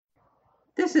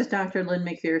This is Dr. Lynn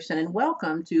McPherson, and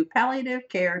welcome to Palliative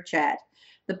Care Chat,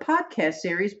 the podcast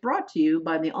series brought to you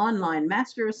by the online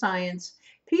Master of Science,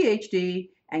 PhD,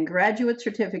 and Graduate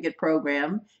Certificate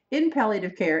program in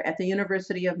Palliative Care at the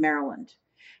University of Maryland.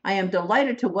 I am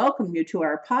delighted to welcome you to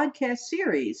our podcast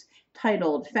series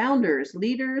titled Founders,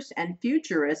 Leaders, and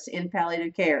Futurists in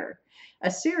Palliative Care,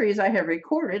 a series I have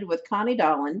recorded with Connie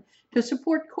Dolan to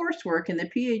support coursework in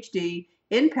the PhD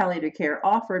in palliative care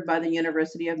offered by the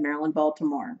University of Maryland,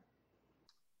 Baltimore.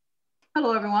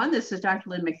 Hello, everyone. This is Dr.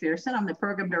 Lynn McPherson. I'm the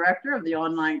Program Director of the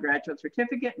Online Graduate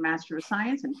Certificate, Master of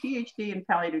Science, and PhD in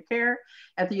Palliative Care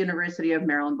at the University of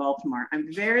Maryland, Baltimore.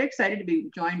 I'm very excited to be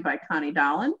joined by Connie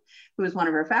Dolan, who is one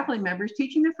of our faculty members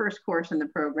teaching the first course in the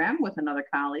program with another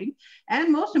colleague, and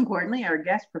most importantly, our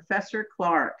guest, Professor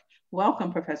Clark.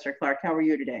 Welcome, Professor Clark. How are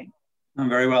you today? I'm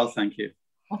very well, thank you.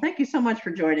 Well, thank you so much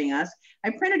for joining us.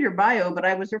 I printed your bio, but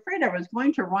I was afraid I was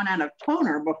going to run out of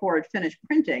toner before it finished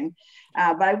printing.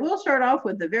 But I will start off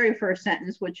with the very first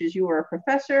sentence, which is you are a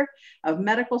professor of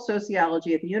medical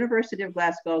sociology at the University of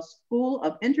Glasgow School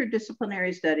of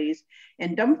Interdisciplinary Studies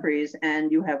in Dumfries,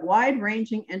 and you have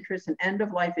wide-ranging interests in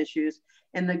end-of-life issues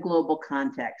in the global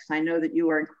context. I know that you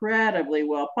are incredibly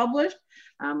well published.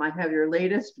 I have your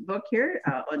latest book here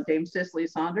on Dame Cicely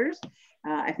Saunders.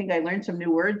 I think I learned some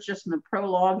new words just in the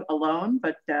prologue alone,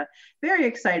 but very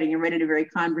exciting and written in a very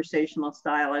conversational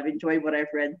style. I've enjoyed what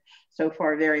I've read so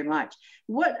far very much.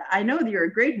 I know that you're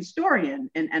a great historian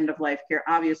in end-of-life care,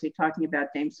 obviously talking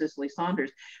about Dame Cicely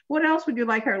Saunders. What else would you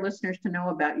like our listeners to know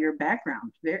about your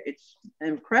background? It's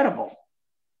incredible.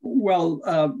 Well,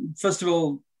 first of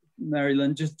all, Mary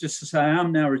Lynn, just to say, I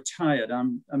am now retired.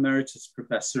 I'm emeritus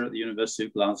professor at the University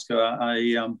of Glasgow.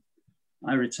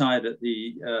 I retired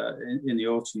in the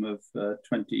autumn of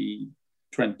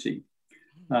 2020,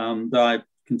 though I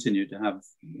continue to have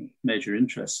major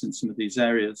interests in some of these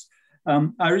areas. I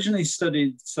originally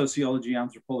studied sociology,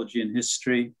 anthropology, and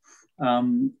history.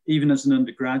 Even as an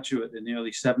undergraduate in the early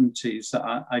 70s,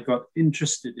 I got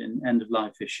interested in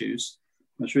end-of-life issues.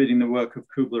 I was reading the work of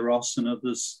Kubler-Ross and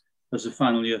others as a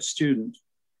final year student.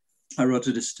 I wrote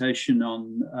a dissertation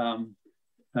on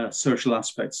social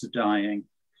aspects of dying.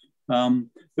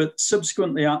 But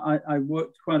subsequently, I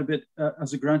worked quite a bit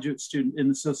as a graduate student in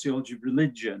the sociology of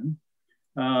religion,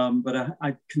 but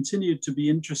I continued to be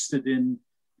interested in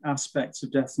aspects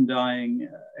of death and dying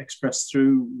expressed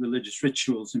through religious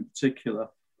rituals in particular.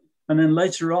 And then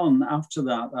later on, after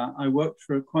that, I worked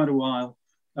for quite a while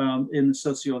in the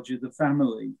sociology of the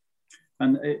family.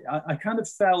 And I kind of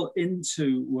fell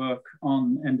into work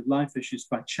on end-of-life issues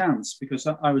by chance, because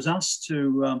I was asked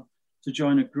to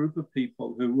join a group of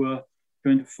people who were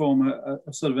going to form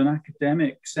a sort of an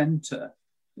academic center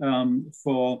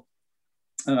for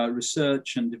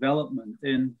research and development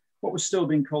in what was still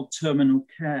being called terminal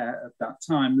care at that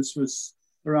time. This was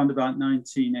around about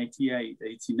 1988,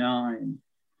 89.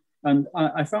 And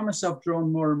I found myself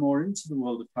drawn more and more into the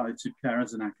world of palliative care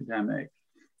as an academic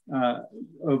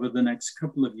over the next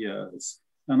couple of years.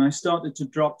 And I started to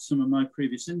drop some of my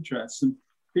previous interests. And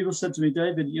people said to me,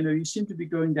 David, you seem to be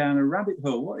going down a rabbit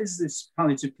hole. What is this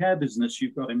palliative care business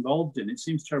you've got involved in? It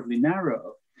seems terribly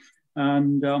narrow.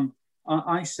 And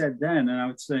I said then, and I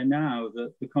would say now,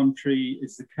 that the contrary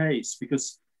is the case,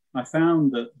 because I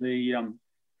found that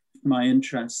my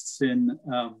interests in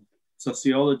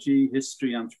sociology,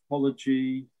 history,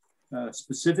 anthropology,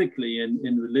 specifically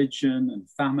in religion and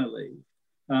family,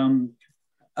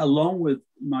 along with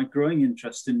my growing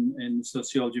interest in the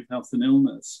sociology of health and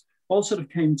illness, all sort of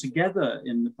came together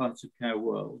in the palliative care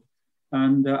world.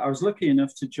 And I was lucky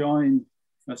enough to join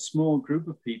a small group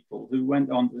of people who went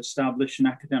on to establish an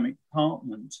academic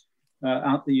department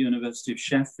at the University of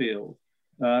Sheffield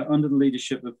under the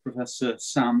leadership of Professor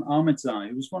Sam Ahmedzai,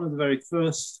 who was one of the very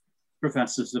first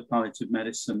professors of palliative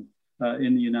medicine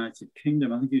in the United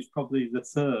Kingdom. I think he was probably the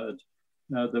third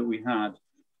that we had.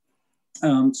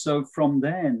 So from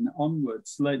then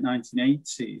onwards, late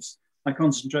 1980s, I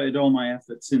concentrated all my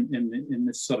efforts in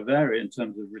this sort of area in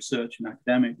terms of research and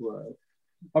academic work.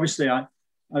 Obviously,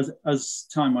 as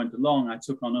time went along, I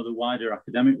took on other wider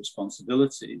academic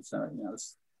responsibilities. I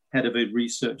was head of a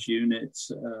research unit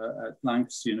at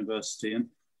Lancaster University. And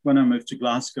when I moved to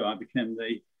Glasgow, I became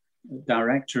the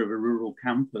director of a rural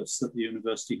campus that the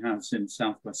university has in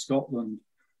southwest Scotland.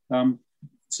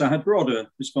 So I had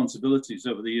broader responsibilities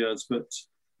over the years, but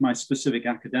my specific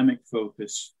academic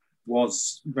focus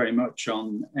was very much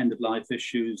on end-of-life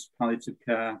issues, palliative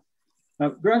care,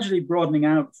 gradually broadening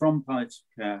out from palliative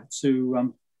care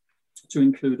to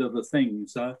include other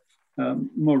things.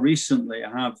 More recently,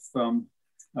 I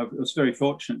was very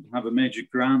fortunate to have a major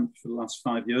grant for the last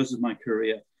 5 years of my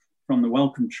career from the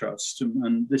Wellcome Trust,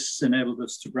 and this enabled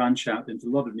us to branch out into a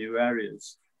lot of new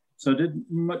areas. So I did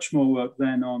much more work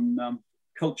then on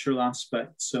cultural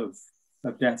aspects of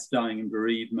death, dying, and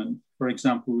bereavement. For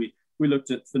example, we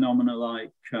looked at phenomena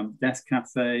like death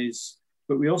cafes,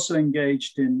 but we also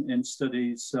engaged in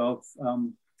studies of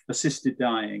assisted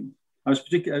dying. I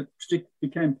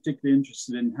became particularly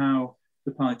interested in how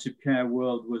the palliative care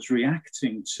world was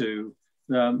reacting to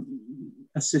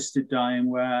assisted dying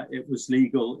where it was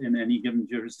legal in any given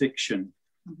jurisdiction.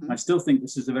 I still think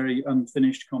this is a very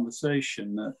unfinished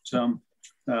conversation,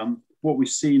 that what we've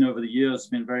seen over the years has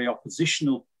been very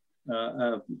oppositional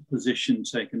position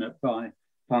taken up by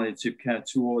palliative care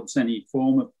towards any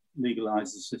form of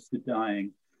legalized assisted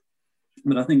dying.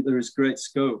 But I think there is great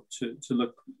scope to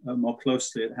look more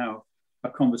closely at how a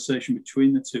conversation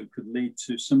between the two could lead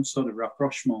to some sort of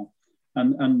rapprochement.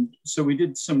 And so we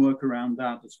did some work around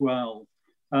that as well.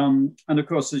 And of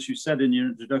course, as you said in your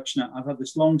introduction, I've had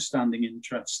this long-standing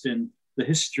interest in the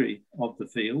history of the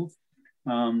field.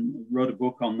 Wrote a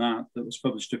book on that was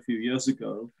published a few years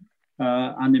ago.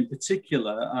 And in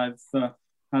particular, I've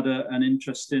had an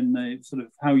interest in the sort of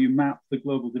how you map the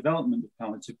global development of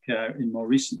palliative care in more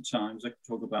recent times. I could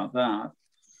talk about that.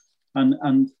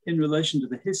 And in relation to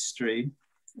the history,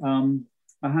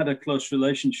 I had a close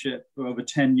relationship for over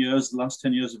 10 years, the last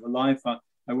 10 years of her life.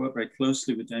 I worked very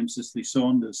closely with Dame Cicely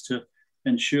Saunders to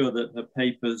ensure that her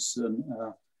papers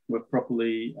were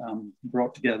properly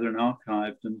brought together and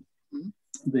archived. And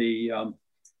the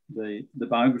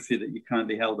biography that you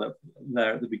kindly held up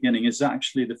there at the beginning is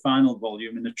actually the final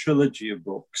volume in a trilogy of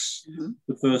books.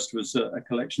 The first was a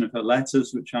collection of her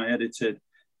letters, which I edited,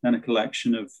 then a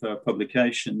collection of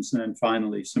publications, and then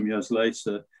finally, some years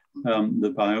later,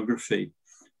 the biography.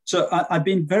 So I've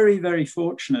been very, very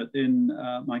fortunate in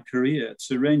my career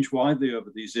to range widely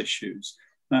over these issues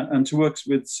and to work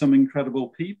with some incredible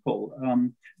people,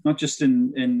 not just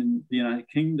in the United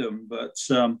Kingdom, but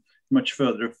much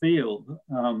further afield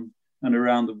and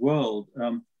around the world.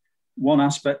 One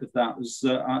aspect of that was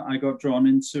I got drawn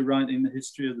into writing the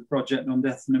history of the Project on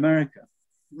Death in America.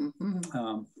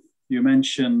 You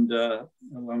mentioned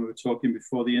when we were talking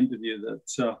before the interview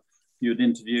that you'd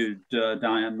interviewed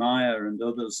Diane Meyer and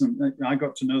others, and I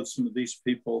got to know some of these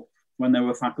people when they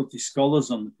were faculty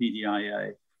scholars on the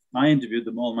PDIA. I interviewed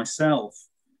them all myself,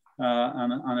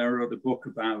 and I wrote a book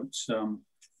about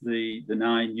the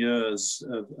 9 years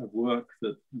of work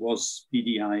that was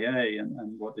PDIA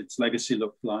and what its legacy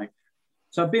looked like.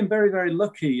 So I've been very, very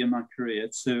lucky in my career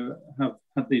to have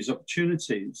had these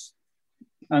opportunities.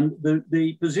 And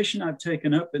the position I've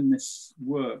taken up in this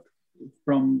work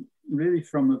from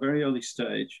a very early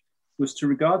stage was to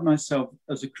regard myself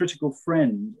as a critical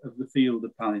friend of the field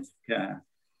of palliative care.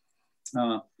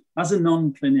 As a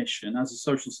non-clinician, as a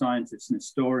social scientist and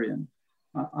historian,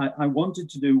 I wanted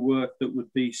to do work that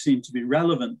would be seen to be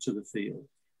relevant to the field,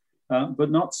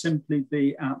 but not simply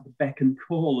be at the beck and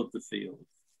call of the field.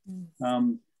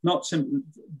 Not simply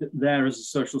there as a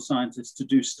social scientist to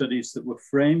do studies that were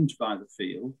framed by the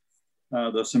field,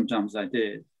 though sometimes I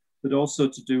did, but also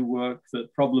to do work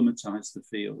that problematized the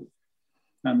field.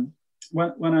 And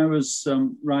when I was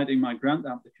writing my grant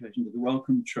application to the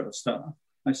Wellcome Trust,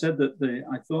 I said that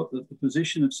I thought that the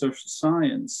position of social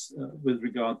science with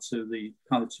regard to the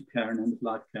palliative care and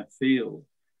end-of-life care field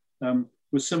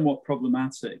was somewhat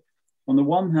problematic. On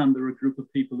the one hand, there were a group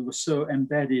of people who were so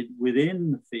embedded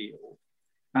within the field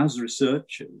as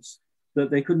researchers that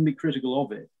they couldn't be critical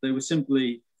of it. They were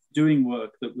simply doing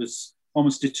work that was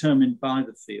almost determined by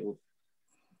the field,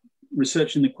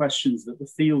 researching the questions that the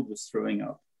field was throwing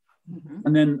up.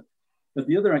 And then at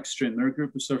the other extreme, there are a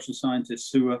group of social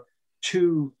scientists who are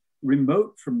too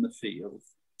remote from the field,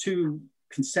 too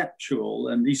conceptual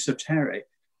and esoteric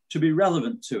to be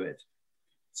relevant to it.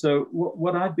 So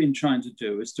what I've been trying to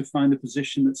do is to find a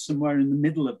position that's somewhere in the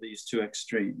middle of these two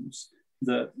extremes,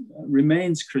 that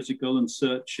remains critical and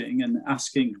searching and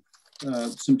asking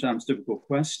sometimes difficult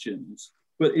questions,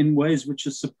 but in ways which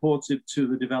are supportive to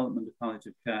the development of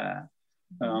palliative care.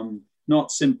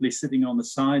 Not simply sitting on the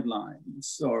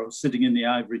sidelines or sitting in the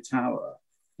ivory tower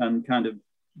and kind of,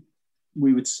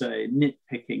 we would say,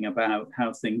 nitpicking about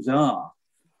how things are.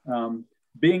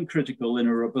 Being critical in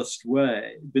a robust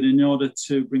way, but in order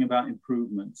to bring about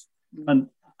improvement. And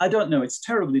I don't know, it's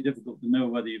terribly difficult to know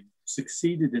whether you've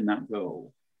succeeded in that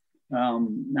goal.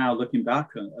 Now looking back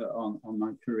on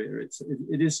my career,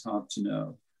 it is hard to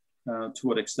know to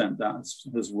what extent that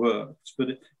has worked, but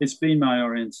it's been my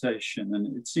orientation,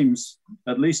 and it seems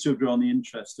at least to have drawn the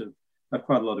interest of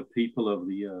quite a lot of people over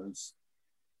the years.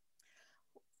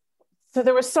 So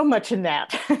there was so much in that.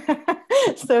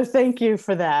 So thank you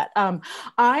for that.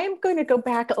 I'm going to go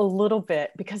back a little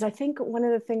bit because I think one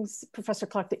of the things, Professor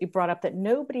Clark, that you brought up that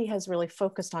nobody has really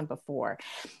focused on before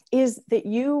is that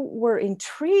you were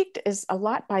intrigued as a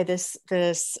lot by this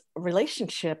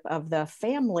relationship of the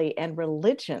family and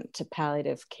religion to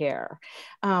palliative care.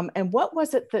 And what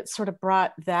was it that sort of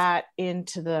brought that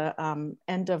into the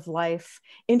end of life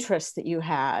interest that you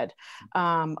had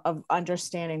of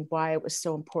understanding why it was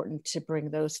so important to bring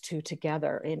those two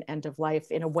together in end of life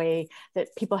in a way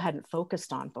that people hadn't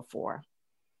focused on before?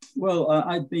 Well,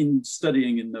 I'd been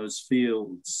studying in those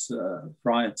fields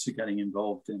prior to getting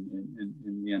involved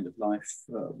in the end of life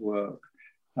work.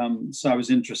 So I was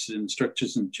interested in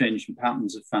structures and changing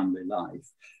patterns of family life,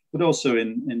 but also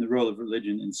in the role of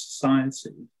religion in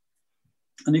society.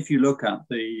 And if you look at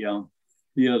the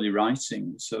early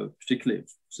writings, so particularly of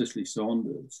Cicely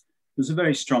Saunders, there's a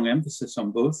very strong emphasis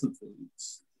on both of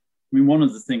these. I mean, one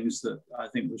of the things that I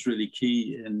think was really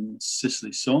key in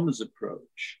Cicely Saunders'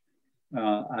 approach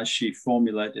as she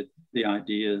formulated the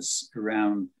ideas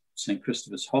around St.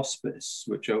 Christopher's Hospice,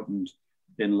 which opened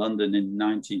in London in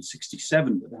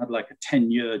 1967, but had like a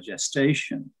 10-year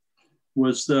gestation,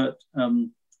 was that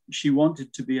she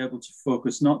wanted to be able to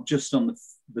focus not just on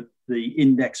the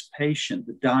index patient,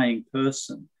 the dying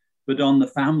person, but on the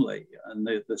family and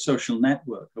the social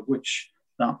network of which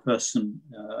that person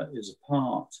is a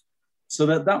part. So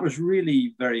that was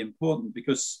really very important,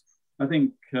 because I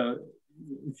think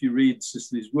if you read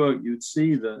Cicely's work, you'd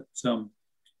see that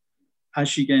as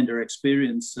she gained her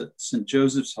experience at St.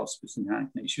 Joseph's Hospice in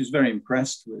Hackney, she was very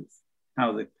impressed with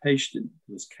how the patient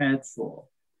was cared for,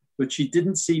 but she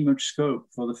didn't see much scope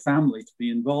for the family to be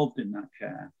involved in that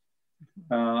care.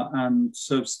 And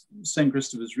so St.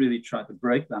 Christopher's really tried to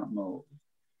break that mold.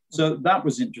 So that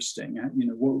was interesting. You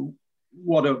know,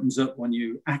 what opens up when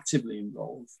you actively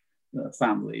involve the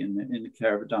family in the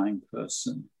care of a dying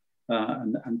person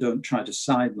and don't try to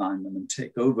sideline them and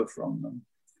take over from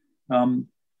them.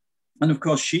 And of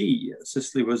course,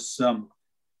 Cicely was a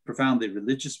profoundly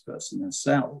religious person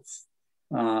herself,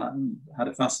 had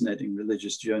a fascinating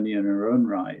religious journey in her own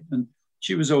right. And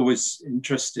she was always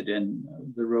interested in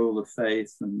the role of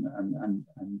faith and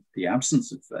the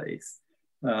absence of faith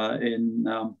in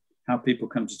how people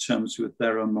come to terms with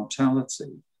their own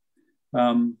mortality.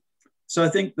 So I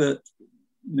think that,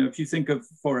 you know, if you think of,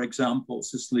 for example,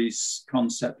 Cicely's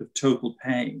concept of total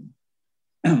pain,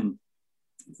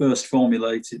 first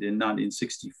formulated in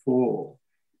 1964,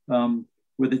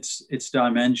 with its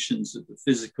dimensions of the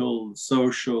physical, the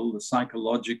social, the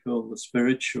psychological, the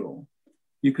spiritual,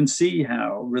 you can see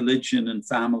how religion and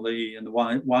family and the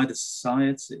wider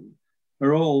society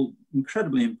are all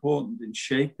incredibly important in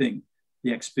shaping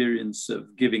the experience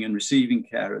of giving and receiving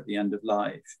care at the end of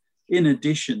life, in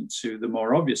addition to the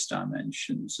more obvious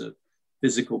dimensions of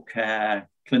physical care,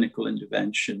 clinical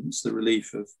interventions, the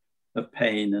relief of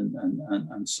pain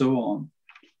and so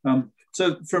on.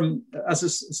 So as a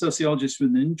sociologist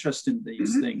with an interest in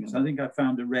these things, I think I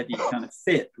found a ready kind of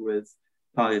fit with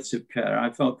palliative care. I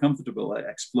felt comfortable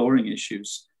exploring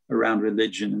issues around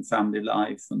religion and family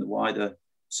life and the wider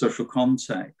social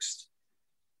context.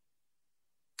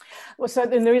 Well, so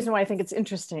then the reason why I think it's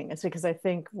interesting is because I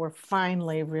think we're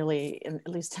finally really, at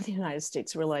least in the United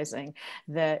States, realizing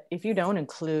that if you don't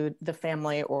include the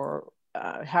family or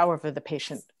however the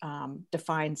patient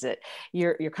defines it,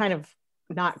 you're kind of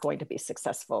not going to be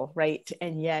successful, right?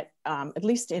 And yet, at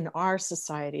least in our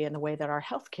society and the way that our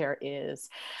healthcare is,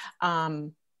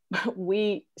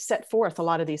 we set forth a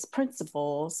lot of these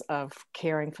principles of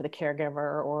caring for the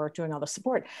caregiver or doing all the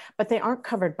support, but they aren't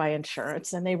covered by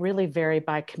insurance and they really vary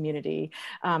by community.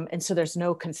 And so there's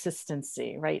no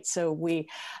consistency, right? So we,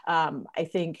 I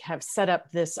think, have set up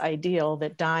this ideal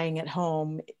that dying at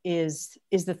home is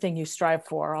the thing you strive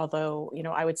for. Although, you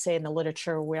know, I would say in the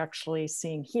literature, we're actually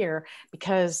seeing here,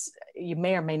 because you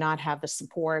may or may not have the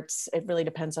supports. It really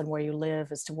depends on where you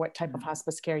live as to what type of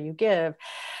hospice care you give.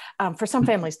 For some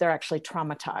families, they're actually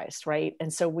traumatized, right?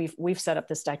 And so we've set up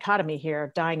this dichotomy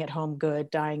here: dying at home,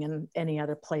 good; dying in any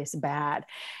other place, bad,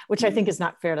 which I think is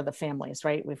not fair to the families,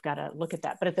 right? We've got to look at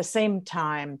that. But at the same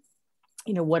time,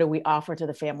 you know, what do we offer to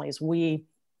the families? We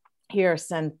here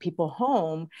send people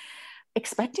home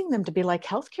expecting them to be like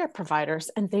healthcare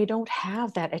providers, and they don't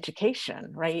have that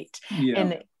education, right? Yeah.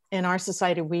 And in our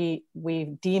society, we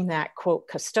deem that, quote,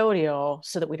 custodial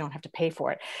so that we don't have to pay for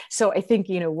it. So I think,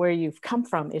 you know, where you've come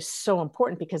from is so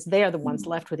important, because they are the ones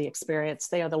left with the experience.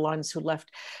 They are the ones who left,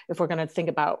 if we're going to think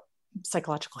about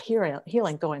psychological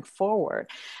healing going forward.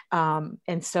 And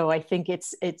so I think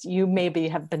it's you maybe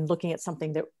have been looking at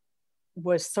something that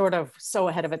was sort of so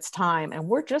ahead of its time, and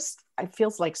we're just, it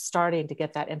feels like, starting to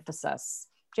get that emphasis.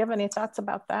 you have any thoughts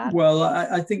about that? Well,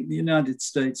 I think the United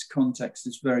States context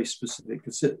is very specific,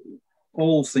 because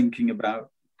all thinking about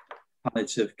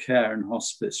palliative care and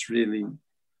hospice really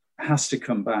has to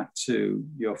come back to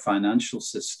your financial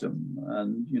system.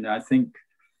 And, I think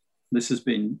this has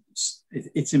been,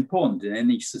 it's important in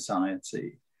any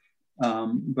society.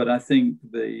 But I think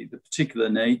the particular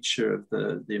nature of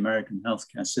the American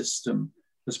healthcare system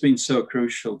has been so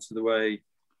crucial to the way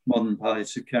modern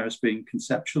palliative care is being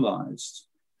conceptualized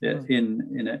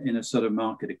in a sort of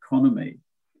market economy,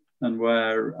 and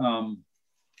where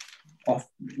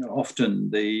often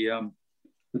the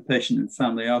patient and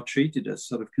family are treated as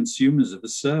sort of consumers of a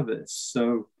service.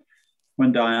 So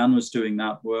when Diane was doing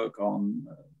that work on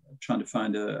trying to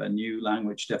find a new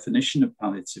language definition of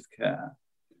palliative care,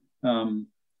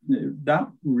 that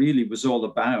really was all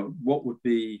about what would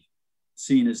be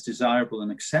seen as desirable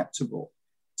and acceptable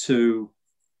to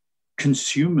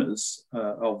consumers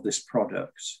of this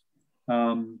product.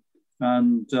 That,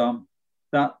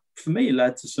 for me,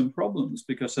 led to some problems,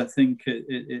 because I think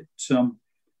it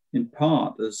in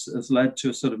part has led to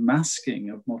a sort of masking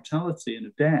of mortality and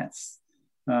of death,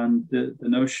 and the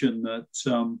notion that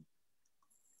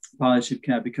palliative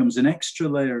care becomes an extra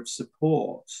layer of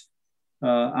support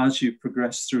as you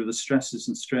progress through the stresses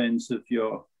and strains of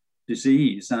your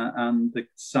disease and the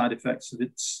side effects of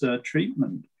its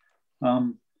treatment.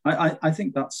 I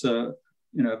think that's a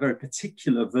very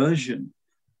particular version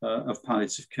of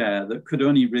palliative care that could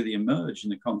only really emerge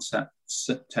in the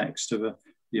context of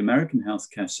the American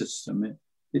healthcare system.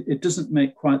 It doesn't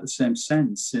make quite the same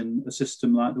sense in a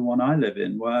system like the one I live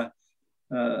in, where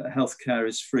healthcare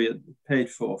is paid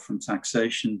for from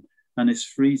taxation and is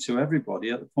free to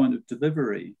everybody at the point of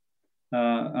delivery,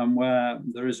 and where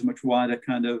there is a much wider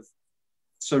kind of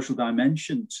social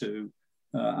dimension to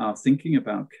our thinking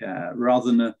about care, rather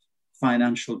than a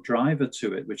financial driver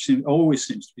to it, which always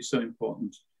seems to be so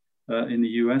important in the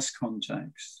US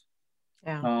context.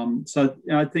 Yeah. So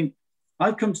I think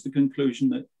I've come to the conclusion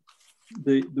that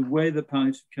the way that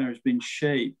palliative care has been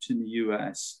shaped in the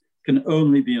US can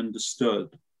only be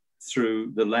understood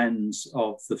through the lens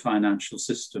of the financial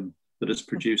system that has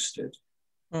produced it.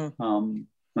 And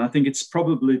I think it's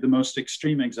probably the most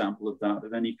extreme example of that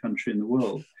of any country in the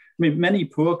world. I mean, many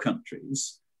poor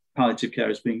countries, palliative care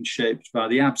is being shaped by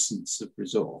the absence of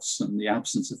resource and the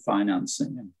absence of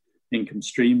financing and income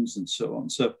streams and so on.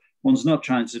 So one's not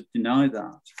trying to deny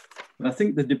that. But I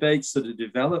think the debates that are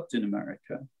developed in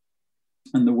America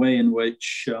and the way in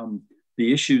which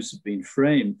the issues have been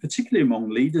framed, particularly among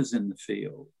leaders in the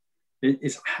field,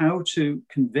 is how to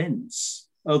convince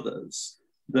others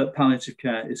that palliative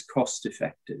care is cost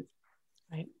effective.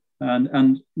 Right.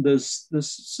 And there's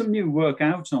some new work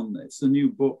out on this, a new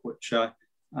book which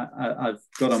I've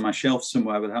got on my shelf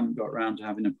somewhere, but haven't got around to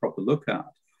having a proper look at.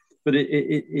 But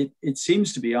it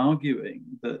seems to be arguing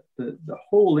that the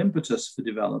whole impetus for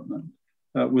development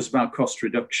was about cost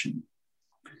reduction.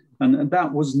 And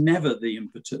that was never the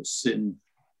impetus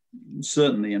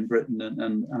certainly in Britain.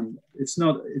 And it's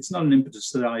not an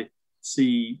impetus that I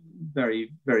see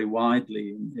very, very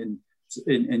widely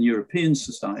in European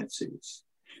societies.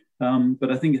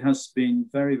 But I think it has been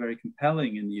very, very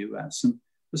compelling in the US, and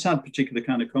has had particular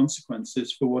kind of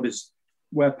consequences for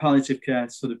where palliative care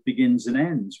sort of begins and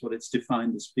ends, what it's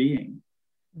defined as being.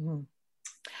 Mm-hmm.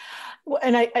 Well,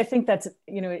 and I think that's,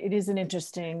 it is an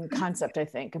interesting concept, I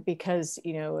think, because,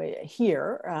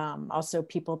 here also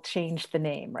people change the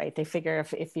name, right? They figure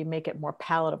if you make it more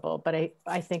palatable, but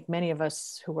I think many of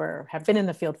us who have been in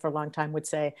the field for a long time would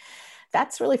say,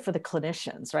 that's really for the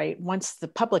clinicians, right? Once the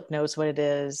public knows what it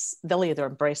is, they'll either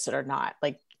embrace it or not.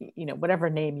 Like,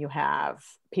 whatever name you have,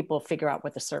 people figure out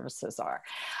what the services are.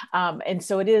 And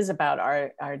so it is about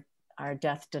our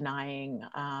death denying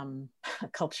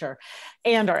culture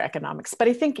and our economics. But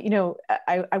I think,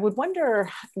 I would wonder,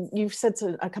 you've said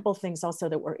a couple of things also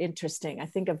that were interesting. I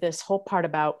think of this whole part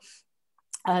about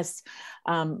us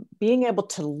being able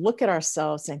to look at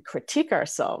ourselves and critique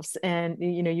ourselves. And,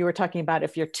 you were talking about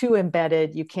if you're too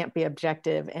embedded, you can't be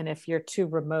objective. And if you're too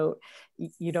remote,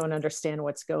 you don't understand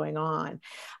what's going on.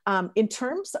 In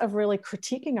terms of really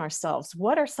critiquing ourselves,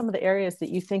 what are some of the areas that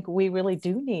you think we really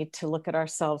do need to look at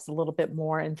ourselves a little bit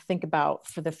more and think about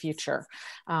for the future?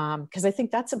 Because I think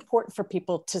that's important for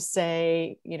people to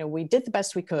say, we did the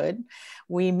best we could.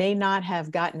 We may not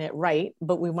have gotten it right,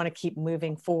 but we want to keep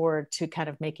moving forward to kind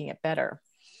of making it better.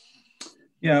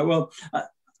 Yeah, well,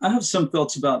 I have some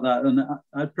thoughts about that, and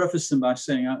I preface them by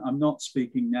saying I'm not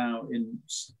speaking now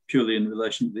purely in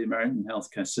relation to the American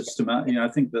healthcare system. I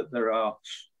think that there are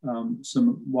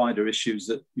some wider issues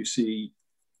that you see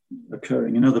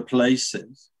occurring in other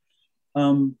places.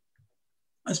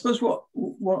 I suppose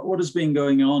what has been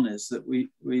going on is that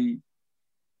we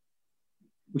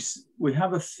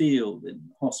have a field in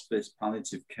hospice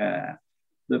palliative care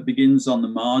that begins on the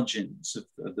margins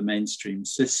of the mainstream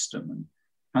system and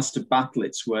has to battle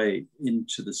its way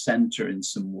into the center in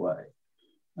some way.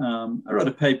 I wrote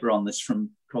a paper on this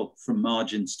called From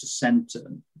Margins to Center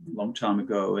a long time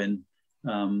ago in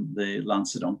the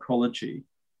Lancet Oncology.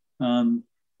 And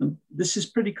this is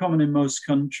pretty common in most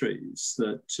countries,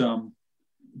 that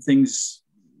things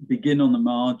begin on the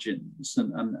margins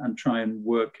and try and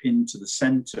work into the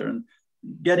center. And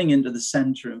getting into the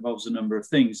center involves a number of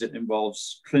things. It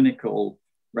involves clinical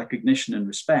recognition and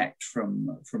respect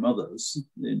from others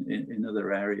in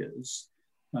other areas.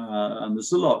 And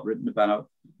there's a lot written about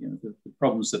the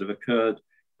problems that have occurred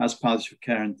as palliative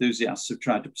care enthusiasts have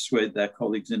tried to persuade their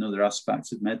colleagues in other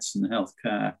aspects of medicine and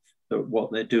healthcare that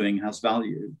what they're doing has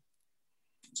value.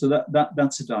 So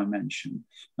that's a dimension.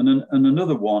 And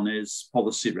another one is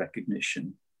policy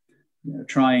recognition,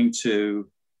 trying to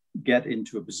get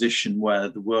into a position where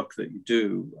the work that you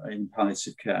do in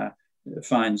palliative care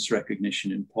finds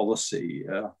recognition in policy,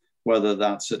 whether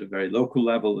that's at a very local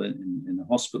level in the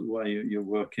hospital where you're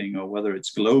working, or whether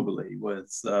it's globally with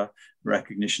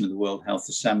recognition of the World Health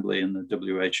Assembly and the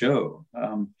WHO.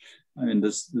 I mean,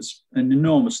 there's an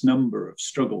enormous number of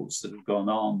struggles that have gone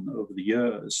on over the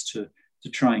years to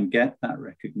try and get that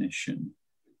recognition.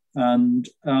 And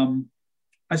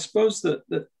I suppose that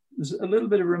there's a little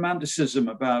bit of romanticism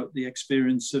about the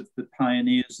experience of the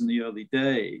pioneers in the early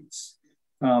days.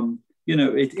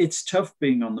 It's tough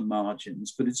being on the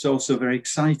margins, but it's also very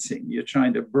exciting. You're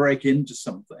trying to break into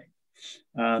something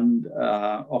and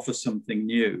offer something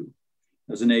new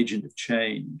as an agent of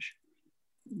change.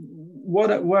 Where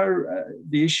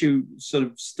the issue sort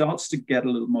of starts to get a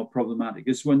little more problematic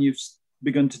is when you've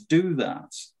begun to do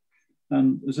that.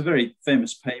 And there's a very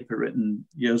famous paper written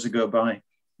years ago by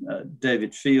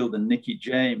David Field and Nikki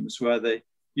James, where they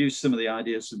used some of the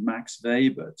ideas of Max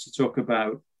Weber to talk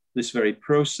about this very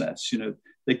process.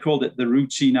 They called it the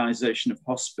routinization of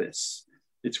hospice.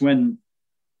 It's when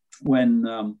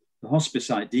the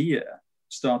hospice idea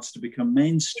starts to become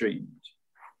mainstreamed.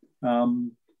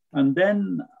 And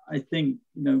then I think,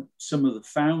 some of the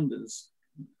founders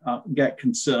get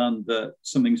concerned that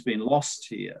something's been lost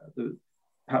here, that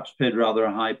perhaps paid rather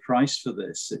a high price for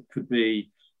this. It could be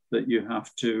that you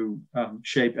have to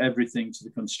shape everything to the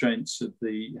constraints of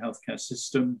the healthcare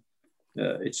system,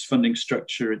 its funding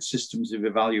structure, its systems of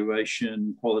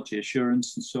evaluation, quality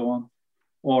assurance, and so on.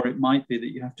 Or it might be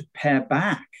that you have to pare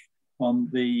back on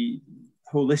the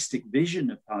holistic vision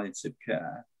of palliative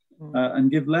care and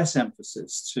give less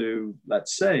emphasis to,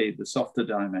 let's say, the softer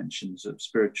dimensions of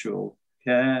spiritual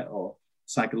care or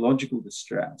psychological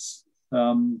distress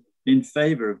in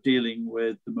favor of dealing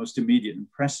with the most immediate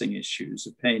and pressing issues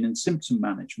of pain and symptom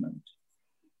management.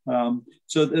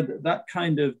 So that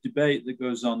kind of debate that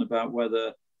goes on about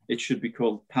whether it should be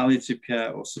called palliative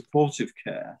care or supportive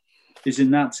care is in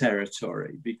that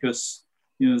territory, because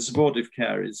the supportive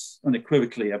care is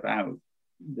unequivocally about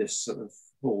this sort of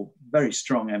whole very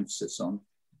strong emphasis on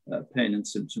pain and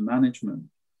symptom management.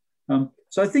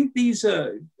 So I think these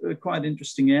are quite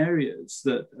interesting areas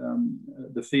that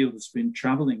the field has been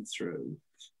traveling through.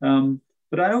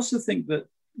 But I also think that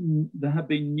there have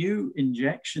been new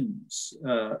injections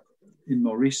in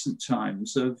more recent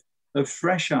times of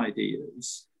fresh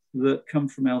ideas that come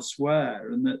from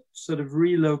elsewhere and that sort of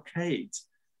relocate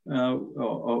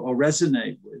or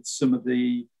resonate with some of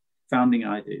the founding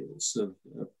ideals of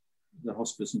the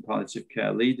hospice and palliative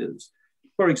care leaders.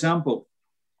 For example,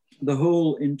 the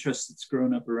whole interest that's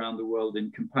grown up around the world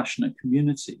in compassionate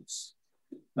communities,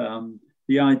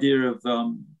 the idea of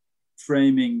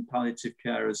framing palliative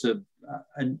care as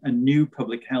a new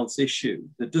public health issue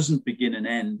that doesn't begin and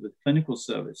end with clinical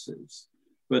services,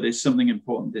 but is something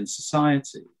important in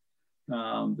society,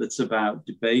 that's about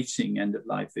debating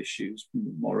end-of-life issues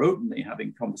more openly,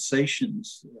 having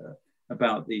conversations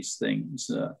about these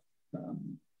things,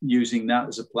 using that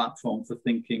as a platform for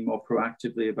thinking more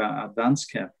proactively about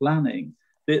advanced care planning,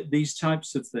 these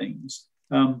types of things.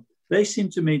 They seem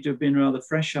to me to have been rather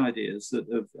fresh ideas that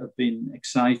have been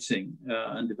exciting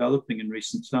and developing in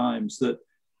recent times that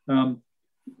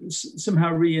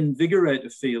somehow reinvigorate a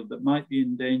field that might be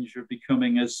in danger of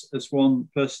becoming, as one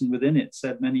person within it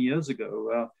said many years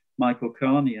ago, Michael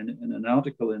Carney, in an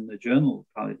article in the journal of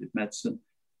Palliative Medicine,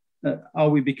 are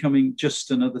we becoming just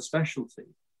another specialty?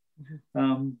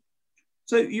 Mm-hmm.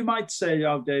 So you might say,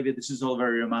 oh, David, this is all a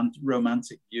very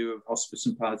romantic view of hospice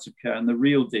and palliative care. And the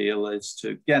real deal is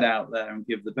to get out there and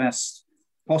give the best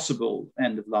possible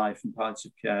end of life and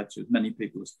palliative care to as many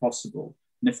people as possible.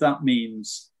 And if that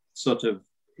means sort of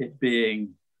it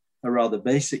being a rather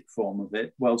basic form of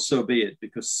it, well, so be it,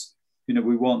 because,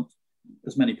 we want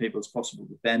as many people as possible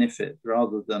to benefit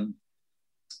rather than,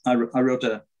 I wrote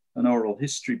an oral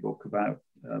history book about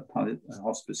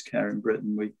hospice care in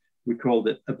Britain. We called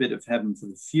it A Bit of Heaven for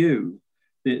the Few,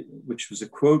 which was a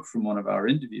quote from one of our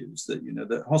interviews that,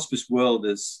 the hospice world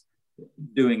is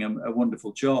doing a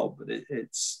wonderful job, but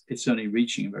it's only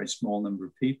reaching a very small number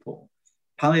of people.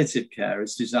 Palliative care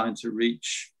is designed to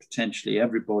reach potentially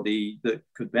everybody that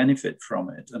could benefit from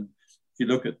it. And if you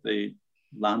look at the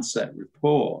Lancet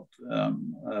report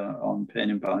on pain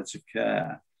and palliative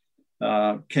care,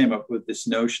 came up with this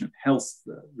notion of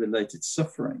health-related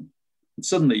suffering. And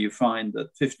suddenly you find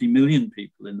that 50 million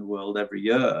people in the world every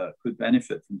year could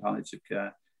benefit from palliative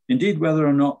care, indeed, whether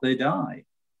or not they die.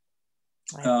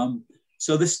 Right.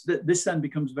 So this then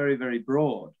becomes very, very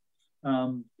broad.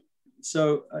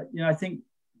 I think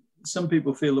some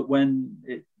people feel that when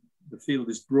the field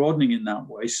is broadening in that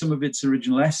way, some of its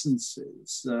original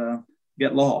essences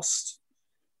get lost.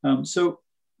 So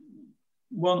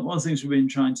one of the things we've been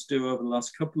trying to do over the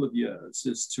last couple of years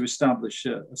is to establish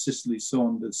a Cicely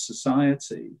Saunders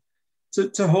Society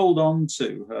to hold on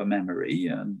to her memory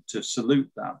and to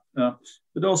salute that,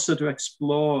 but also to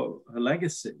explore her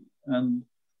legacy and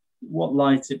what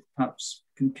light it perhaps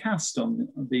can cast on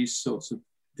these sorts of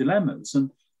dilemmas. And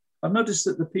I've noticed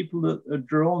that the people that are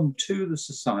drawn to the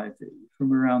society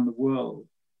from around the world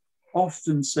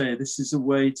often say this is a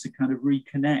way to kind of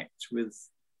reconnect with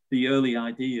the early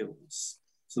ideals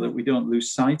so that we don't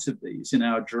lose sight of these in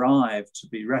our drive to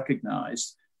be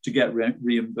recognized, to get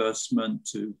reimbursement,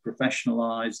 to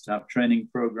professionalize, to have training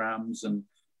programs and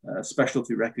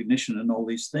specialty recognition and all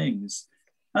these things.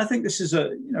 I think this is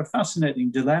a fascinating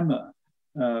dilemma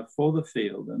for the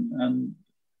field. And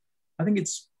I think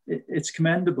it's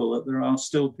commendable that there are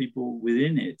still people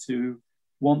within it who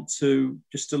want to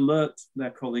just alert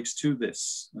their colleagues to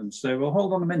this and say, well,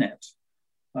 hold on a minute.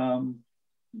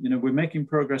 We're making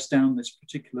progress down this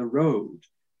particular road,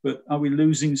 but are we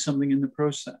losing something in the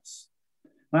process?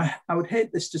 I would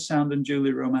hate this to sound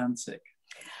unduly romantic,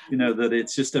 that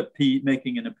it's just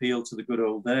making an appeal to the good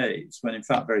old days, when in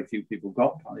fact very few people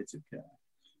got palliative care.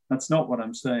 That's not what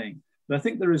I'm saying. But I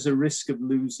think there is a risk of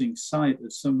losing sight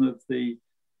of some of the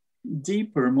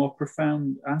deeper and more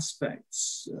profound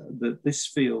aspects that this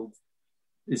field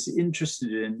is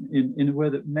interested in a way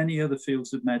that many other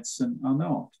fields of medicine are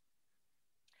not.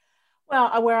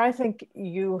 Well, where I think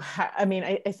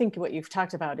I think what you've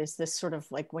talked about is this sort of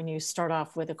like when you start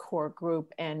off with a core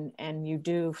group and you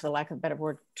do, for the lack of a better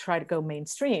word, try to go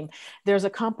mainstream, there's a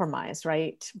compromise,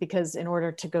 right? Because in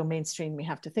order to go mainstream, we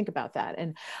have to think about that.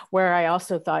 And where I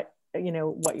also thought,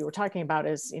 what you were talking about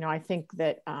is, I think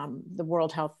that the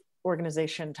World Health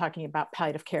Organization talking about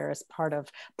palliative care as part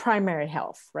of primary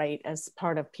health, right? As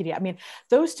part of pediatrics.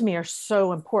 Those to me are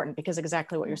so important because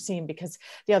exactly what you're seeing, because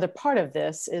the other part of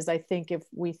this is, I think if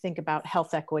we think about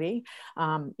health equity,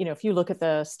 if you look at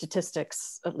the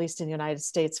statistics, at least in the United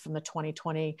States from the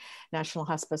 2020 National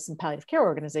Hospice and Palliative Care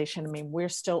Organization, we're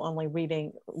still only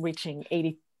reaching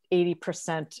 80%,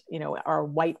 are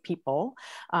white people.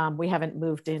 We haven't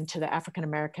moved into the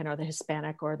African-American or the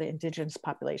Hispanic or the indigenous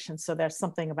population. So there's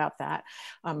something about that,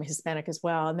 Hispanic as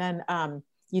well. And then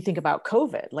you think about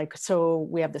COVID, so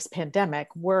we have this pandemic,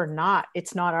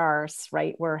 it's not ours,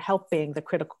 right? We're helping the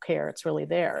critical care, it's really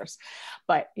theirs.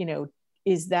 But,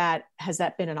 has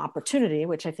that been an opportunity,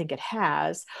 which I think it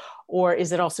has, or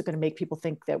is it also going to make people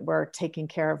think that we're taking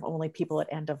care of only people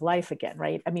at end of life again,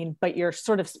 right? But you're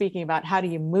sort of speaking about how do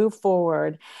you move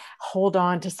forward, hold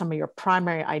on to some of your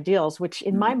primary ideals, which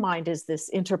in my mind is this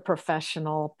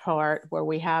interprofessional part where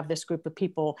we have this group of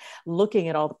people looking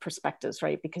at all the perspectives,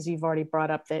 right? Because you've already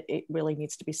brought up that it really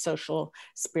needs to be social,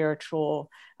 spiritual,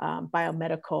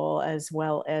 biomedical, as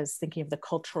well as thinking of the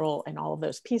cultural and all of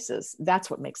those pieces. That's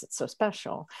what makes it so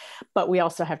special. But we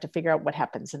also have to figure out what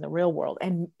happens in the real world.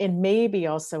 And maybe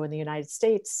also in the United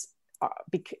States,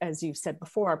 as you've said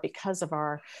before, because of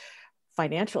our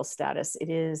financial status, it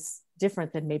is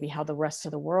different than maybe how the rest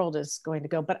of the world is going to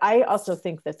go. But I also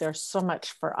think that there's so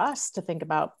much for us to think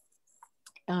about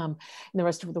in the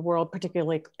rest of the world,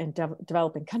 particularly in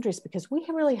developing countries, because we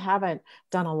really haven't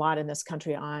done a lot in this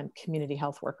country on community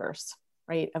health workers,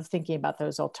 right? Of thinking about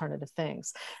those alternative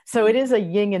things. So it is a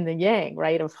yin and the yang,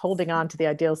 right? Of holding on to the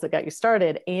ideals that got you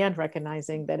started and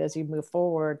recognizing that as you move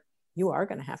forward, you are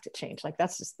going to have to change.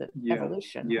 That's just the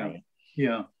evolution. Yeah. Right?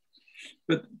 Yeah.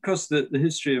 But because the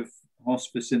history of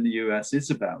hospice in the US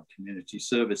is about community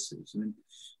services.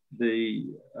 The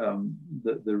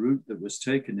route that was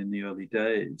taken in the early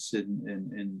days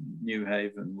in New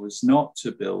Haven was not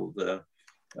to build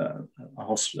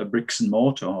a bricks and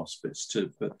mortar hospice,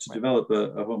 but to develop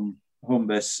a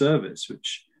home-based service,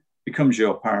 which becomes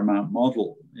your paramount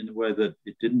model in a way that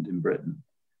it didn't in Britain.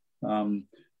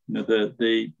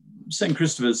 The St.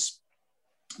 Christopher's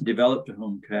developed a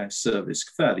home care service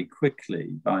fairly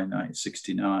quickly. By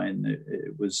 1969,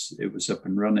 it was up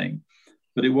and running,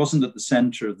 but it wasn't at the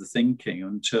center of the thinking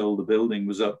until the building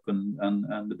was up and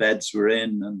the beds were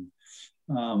in,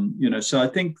 and so I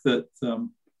think that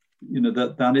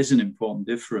that is an important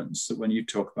difference, that when you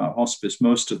talk about hospice,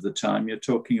 most of the time you're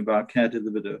talking about care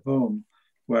delivered at home,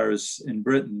 whereas in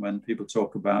Britain, when people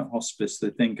talk about hospice, they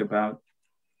think about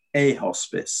a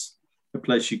hospice, a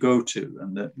place you go to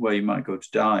and where you might go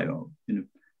to die, or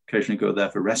occasionally go there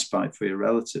for respite for your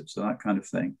relatives, or that kind of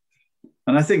thing.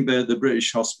 And I think the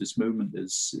British hospice movement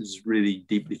is really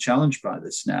deeply challenged by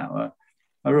this now.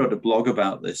 I wrote a blog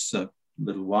about this a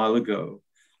little while ago.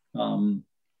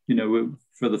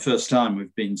 For the first time,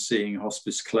 we've been seeing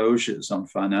hospice closures on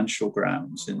financial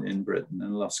grounds in Britain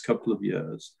in the last couple of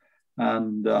years.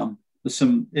 And there's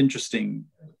some interesting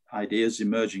ideas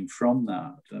emerging from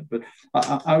that. But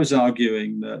I was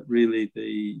arguing that really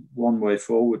the one way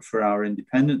forward for our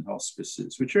independent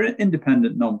hospices, which are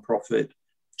independent non-profit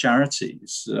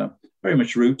charities, very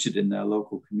much rooted in their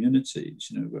local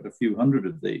communities, we've got a few hundred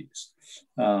of these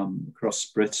across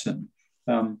Britain,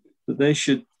 that they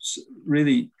should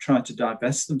really try to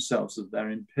divest themselves of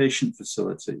their inpatient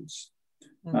facilities,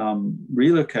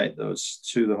 relocate those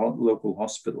to the local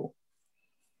hospital,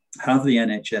 have the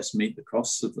NHS meet the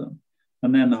costs of them,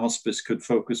 and then the hospice could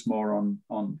focus more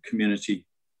on community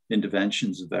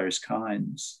interventions of various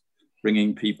kinds,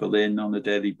 bringing people in on a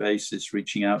daily basis,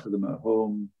 reaching out to them at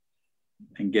home,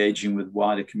 engaging with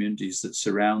wider communities that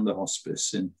surround the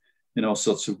hospice in all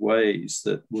sorts of ways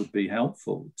that would be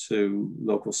helpful to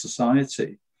local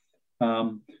society.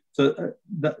 So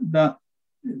that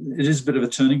it is a bit of a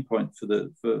turning point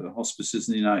for hospices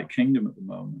in the United Kingdom at the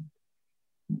moment.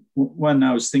 When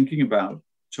I was thinking about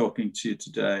talking to you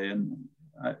today, and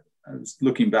I was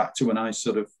looking back to when I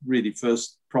sort of really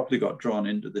first properly got drawn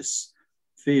into this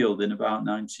field in about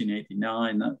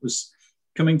 1989, that was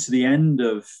coming to the end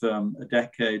of a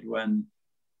decade when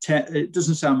it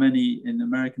doesn't sound many in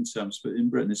American terms, but in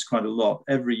Britain it's quite a lot.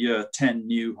 Every year, 10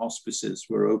 new hospices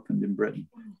were opened in Britain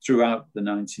throughout the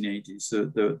 1980s. So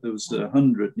there was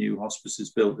 100 new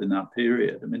hospices built in that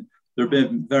period. I mean, there have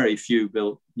been very few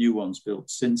new ones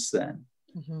built since then,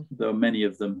 though many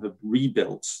of them have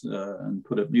rebuilt and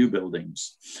put up new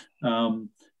buildings.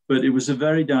 But it was a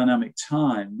very dynamic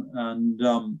time. And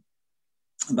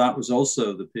that was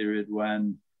also the period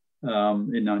when, in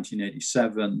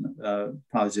 1987,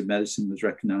 palliative medicine was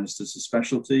recognized as a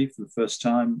specialty for the first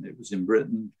time. It was in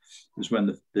Britain. It was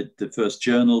when the first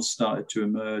journals started to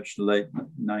emerge, the late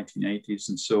 1980s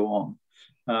and so on.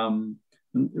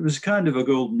 And it was kind of a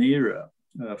golden era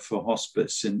for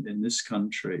hospice in this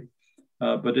country.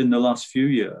 But in the last few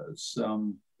years,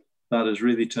 that has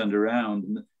really turned around.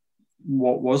 And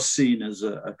what was seen as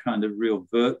a kind of real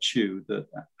virtue, that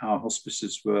our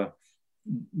hospices were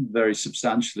very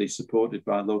substantially supported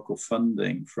by local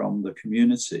funding from the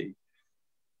community.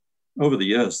 Over the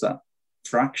years, that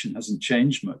fraction hasn't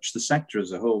changed much. The sector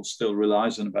as a whole still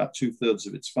relies on about 2/3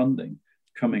 of its funding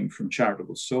coming from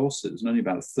charitable sources, and only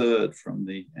about 1/3 from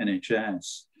the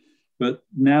NHS. But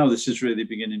now this is really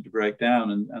beginning to break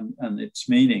down, and it's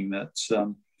meaning that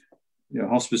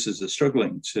hospices are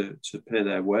struggling to pay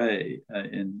their way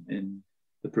in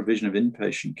the provision of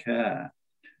inpatient care.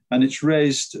 And it's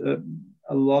raised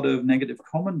a lot of negative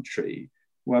commentary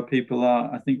where people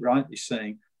are, I think, rightly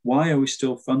saying, why are we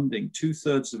still funding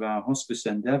 2/3 of our hospice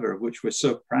endeavour, of which we're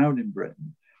so proud in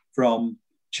Britain, from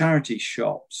charity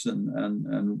shops and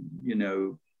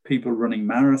people running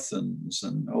marathons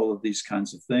and all of these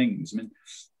kinds of things? I mean,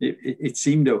 it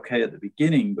seemed okay at the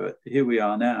beginning, but here we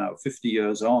are now, 50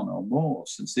 years on or more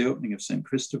since the opening of St.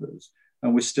 Christopher's,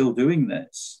 and we're still doing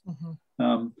this.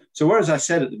 So whereas I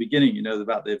said at the beginning,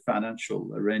 about the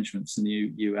financial arrangements in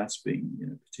the US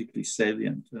being particularly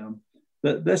salient,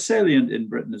 they're salient in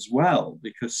Britain as well,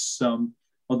 because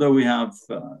although we have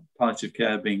palliative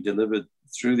care being delivered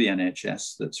through the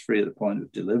NHS that's free at the point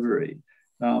of delivery,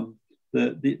 and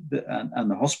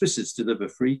the hospices deliver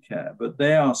free care, but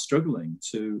they are struggling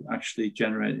to actually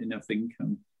generate enough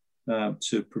income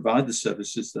to provide the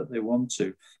services that they want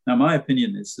to. Now, my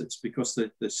opinion is that's because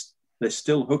they're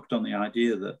still hooked on the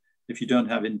idea that if you don't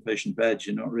have inpatient beds,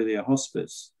 you're not really a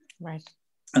hospice. Right.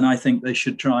 And I think they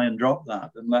should try and drop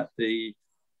that and let the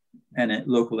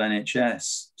local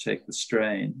NHS take the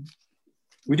strain.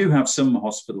 We do have some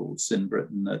hospitals in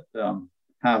Britain that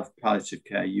have palliative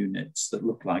care units that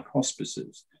look like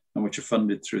hospices, and which are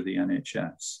funded through the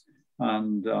NHS.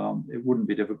 And it wouldn't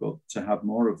be difficult to have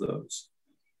more of those.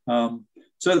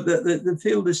 So the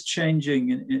field is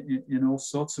changing in all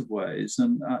sorts of ways.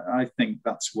 And I think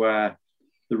that's where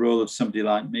the role of somebody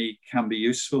like me can be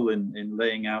useful in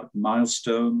laying out the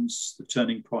milestones, the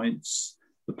turning points,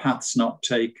 the paths not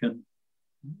taken,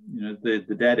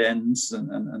 the dead ends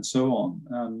and so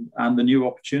on, and the new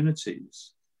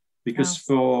opportunities. Because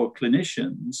for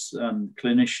clinicians and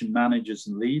clinician managers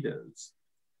and leaders,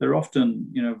 they're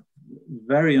often,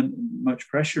 very much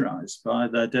pressurized by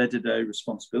their day-to-day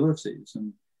responsibilities.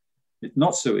 And it's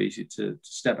not so easy to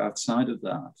step outside of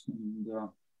that. And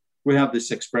we have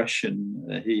this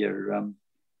expression here,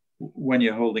 when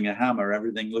you're holding a hammer,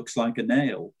 everything looks like a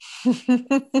nail.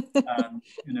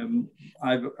 And,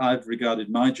 I've regarded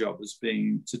my job as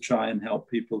being to try and help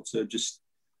people to just,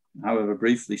 however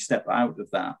briefly, step out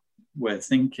of that way of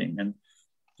thinking and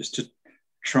just to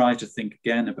try to think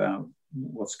again about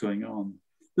what's going on.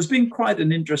 There's been quite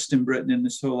an interest in Britain in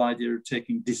this whole idea of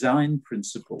taking design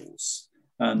principles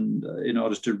and in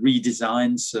order to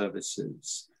redesign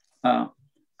services.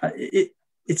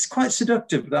 It's quite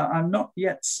seductive, but I'm not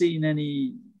yet seen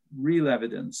any real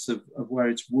evidence of where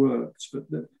it's worked. But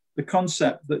the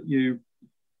concept that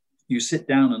you sit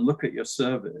down and look at your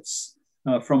service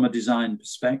from a design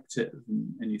perspective,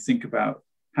 and you think about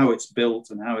how it's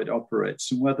built and how it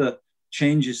operates, and whether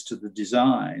changes to the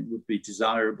design would be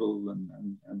desirable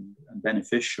and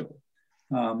beneficial.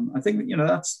 I think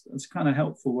that's a kind of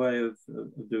helpful way of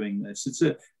doing this.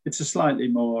 It's a slightly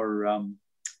more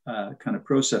kind of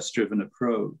process-driven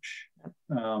approach,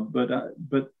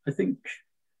 but I think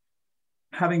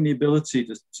having the ability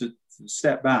to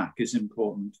step back is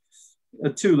important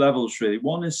at two levels, really.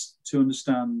 One is to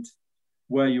understand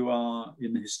where you are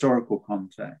in the historical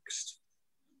context.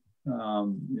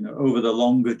 Over the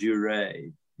longer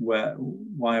durée,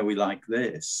 why are we like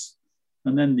this?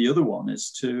 And then the other one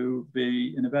is to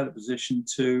be in a better position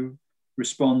to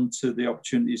respond to the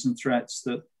opportunities and threats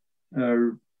that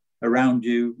are around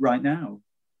you right now.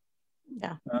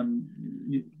 Yeah. And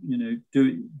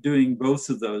doing both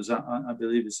of those, I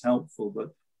believe, is helpful. But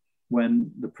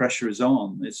when the pressure is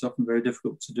on, it's often very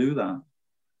difficult to do that.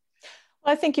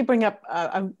 Well, I think you bring up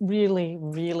a really,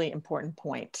 really important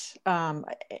point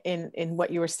in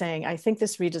what you were saying. I think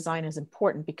this redesign is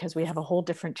important because we have a whole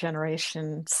different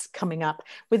generations coming up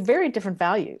with very different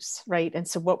values, right? And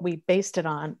so what we based it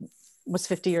on was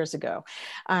 50 years ago,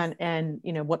 and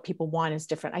what people want is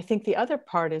different. I think the other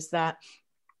part is that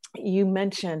you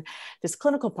mentioned this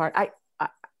clinical part.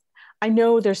 I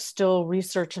know there's still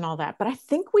research and all that, but I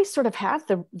think we sort of have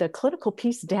the clinical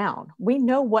piece down. We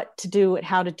know what to do and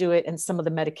how to do it and some of the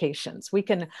medications. We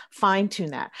can fine tune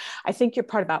that. I think your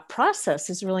part about process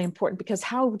is really important because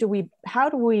how do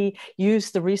we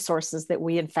use the resources that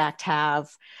we in fact have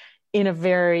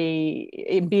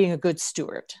in being a good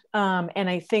steward. And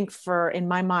I think in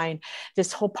my mind,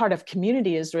 this whole part of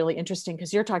community is really interesting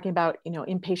because you're talking about,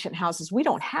 inpatient houses. We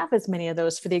don't have as many of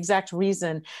those for the exact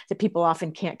reason that people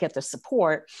often can't get the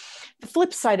support. The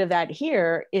flip side of that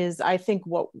here is, I think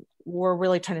what we're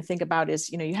really trying to think about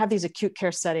is, you have these acute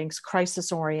care settings,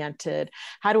 crisis oriented.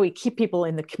 How do we keep people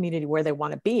in the community where they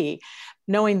want to be,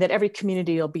 knowing that every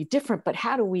community will be different, but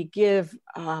how do we give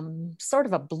sort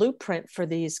of a blueprint for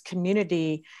these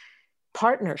community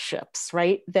partnerships,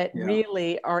 right? That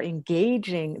really are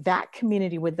engaging that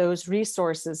community with those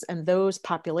resources and those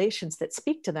populations that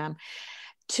speak to them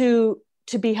to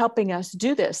be helping us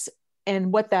do this.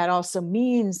 And what that also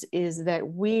means is that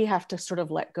we have to sort of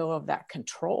let go of that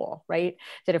control, right?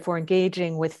 That if we're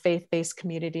engaging with faith-based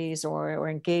communities or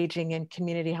engaging in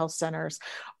community health centers,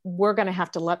 we're going to have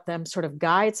to let them sort of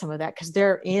guide some of that because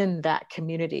they're in that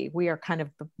community. We are kind of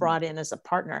brought in as a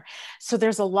partner. So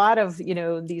there's a lot of,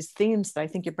 these themes that I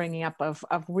think you're bringing up of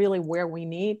really where we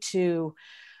need to,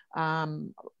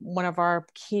 one of our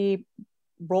key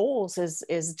roles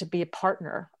is to be a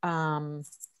partner.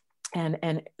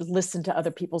 And listen to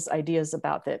other people's ideas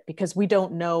about it because we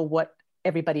don't know what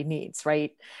everybody needs,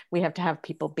 right? We have to have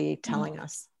people be telling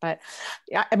us. But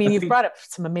I mean, you've brought up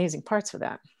some amazing parts for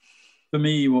that. For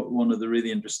me, one of the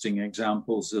really interesting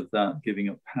examples of that giving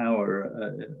up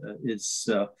power is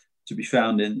to be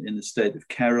found in the state of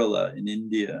Kerala in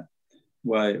India,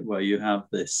 where you have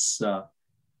this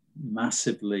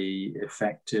massively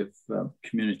effective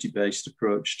community-based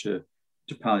approach to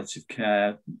palliative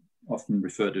care, often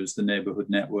referred to as the neighborhood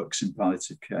networks in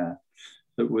palliative care,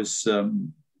 that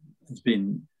has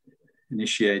been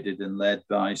initiated and led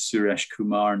by Suresh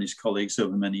Kumar and his colleagues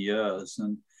over many years.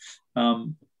 And,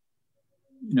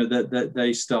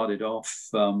 they started off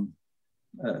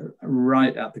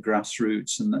right at the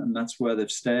grassroots, and that's where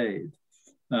they've stayed.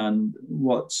 And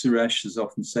what Suresh has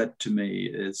often said to me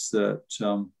is that,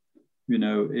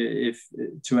 if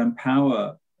to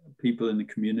empower people in the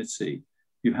community,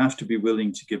 you have to be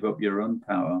willing to give up your own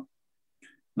power.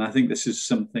 And I think this is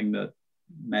something that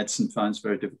medicine finds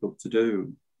very difficult to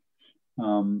do.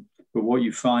 But what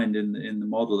you find in the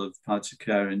model of palliative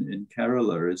care in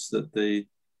Kerala is that the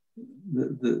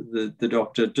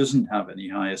doctor doesn't have any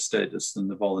higher status than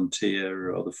the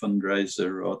volunteer or the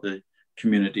fundraiser or the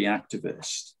community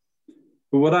activist.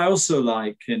 But what I also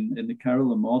like in the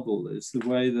Kerala model is the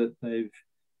way that they've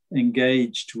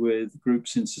engaged with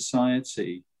groups in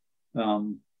society.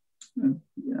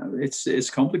 It's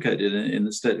complicated in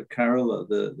the state of Kerala.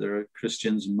 There are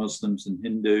Christians and Muslims and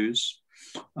Hindus,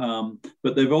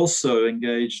 but they've also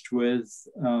engaged with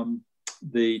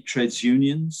the trades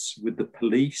unions, with the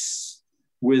police,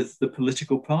 with the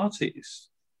political parties.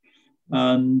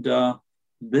 And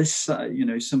this,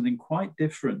 is something quite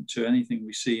different to anything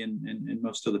we see in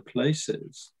most other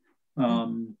places.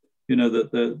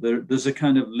 There's a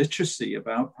kind of literacy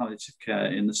about palliative care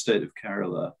in the state of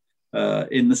Kerala,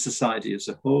 in the society as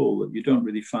a whole, that you don't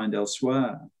really find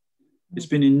elsewhere. It's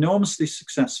been enormously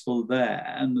successful there,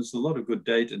 and there's a lot of good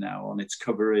data now on its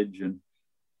coverage and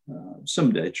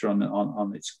some data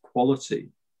on its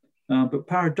quality. But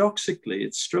paradoxically,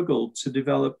 it's struggled to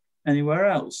develop anywhere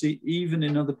else, even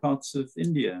in other parts of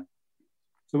India.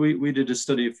 So we did a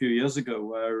study a few years ago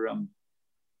where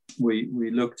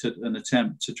we looked at an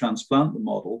attempt to transplant the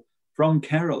model from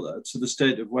Kerala to the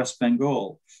state of West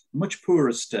Bengal, a much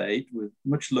poorer state with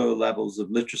much lower levels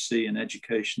of literacy and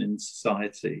education in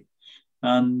society.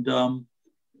 And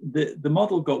the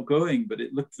model got going, but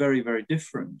it looked very, very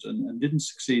different and didn't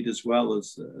succeed as well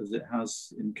as it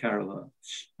has in Kerala.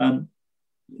 And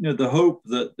the hope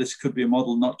that this could be a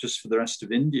model not just for the rest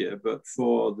of India, but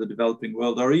for the developing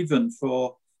world, or even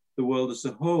for the world as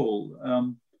a whole,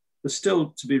 there's still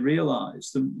to be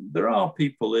realized. And there are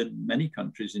people in many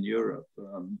countries in Europe,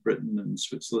 Britain and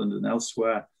Switzerland and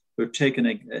elsewhere, who have taken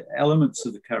elements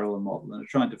of the Kerala model and are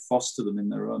trying to foster them in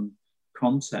their own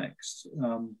context.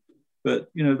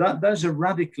 But that's a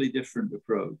radically different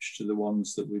approach to the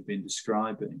ones that we've been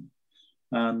describing.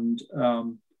 And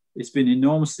it's been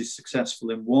enormously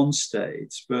successful in one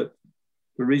state, but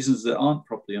for reasons that aren't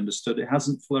properly understood, it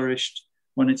hasn't flourished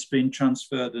when it's been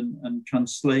transferred and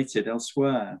translated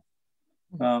elsewhere.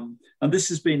 And this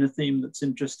has been a theme that's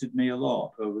interested me a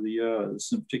lot over the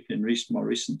years, and particularly in more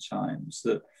recent times,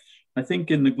 that I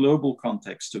think in the global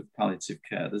context of palliative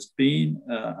care, there's been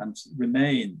and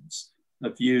remains a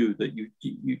view that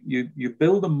you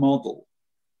build a model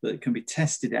that can be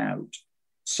tested out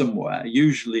somewhere,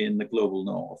 usually in the global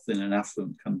north, in an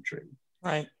affluent country.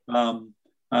 Right.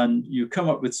 And you come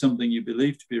up with something you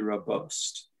believe to be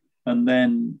robust, and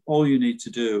then all you need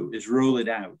to do is roll it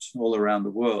out all around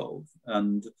the world.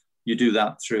 And you do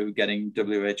that through getting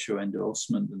WHO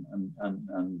endorsement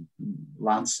and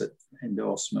Lancet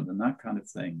endorsement and that kind of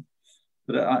thing.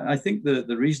 But I think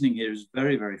the reasoning here is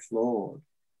very, very flawed.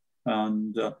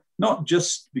 And not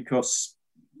just because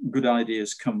good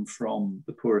ideas come from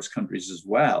the poorest countries as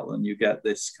well, and you get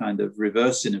this kind of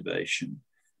reverse innovation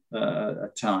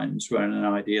at times, where an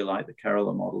idea like the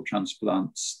Kerala model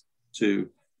transplants to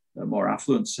more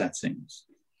affluent settings.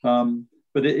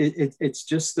 But it's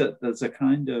just that there's a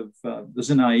kind of,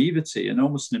 there's a naivety and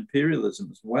almost an imperialism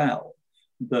as well,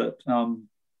 that,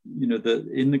 that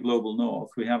in the global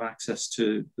north, we have access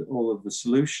to all of the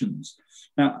solutions.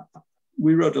 Now,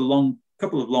 we wrote a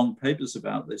couple of long papers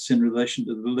about this in relation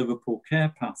to the Liverpool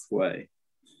Care Pathway.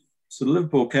 So the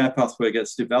Liverpool Care Pathway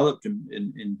gets developed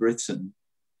in Britain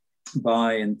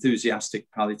by enthusiastic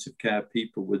palliative care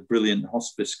people with brilliant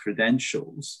hospice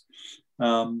credentials.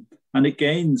 And it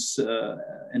gains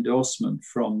endorsement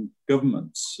from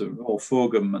governments. All four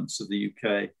governments of the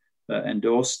UK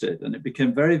endorsed it, and it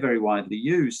became very, very widely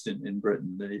used in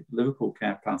Britain, the Liverpool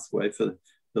Care Pathway, for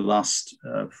the last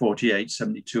 48,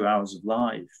 72 hours of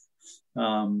life.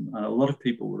 And a lot of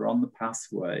people were on the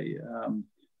pathway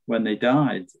when they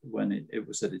died, when it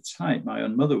was at its height. My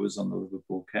own mother was on the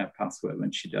Liverpool Care Pathway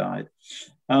when she died.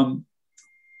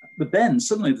 But then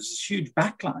suddenly there's this huge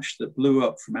backlash that blew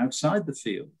up from outside the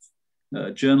field.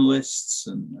 Journalists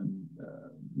and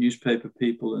newspaper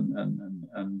people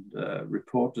and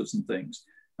reporters and things.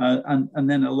 And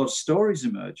then a lot of stories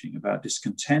emerging about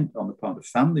discontent on the part of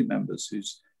family members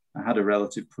who's had a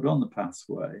relative put on the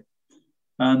pathway.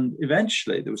 And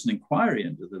eventually there was an inquiry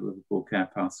into the Liverpool Care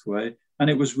Pathway, and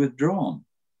it was withdrawn.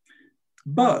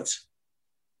 But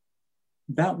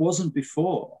that wasn't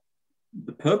before.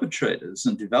 The perpetrators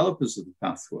and developers of the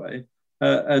pathway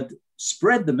had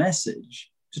spread the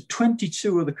message to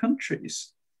 22 other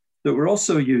countries that were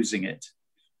also using it,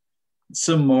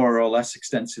 some more or less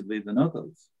extensively than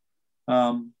others.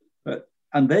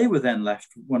 And they were then left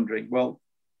wondering, well,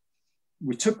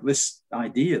 we took this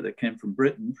idea that came from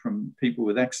Britain, from people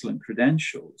with excellent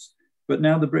credentials, but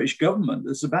now the British government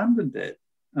has abandoned it.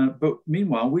 But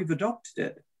meanwhile, we've adopted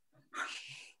it.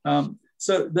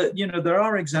 So that, there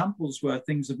are examples where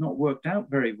things have not worked out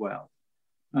very well.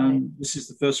 This is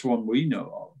the first one we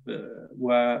know of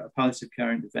where a palliative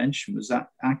care intervention was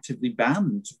actively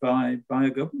banned by a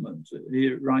government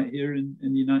right here in the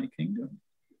United Kingdom.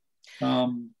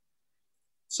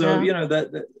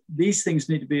 That these things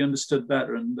need to be understood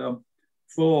better. And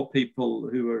for people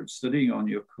who are studying on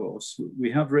your course,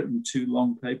 we have written 2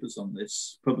 long papers on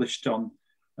this, published on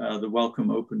the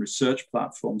Wellcome Open Research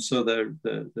Platform, so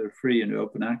they're free and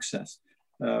open access.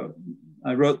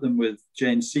 I wrote them with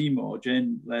Jane Seymour.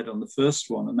 Jane led on the first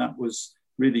one, and that was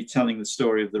really telling the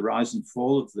story of the rise and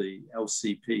fall of the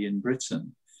LCP in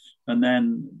Britain. And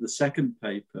then the second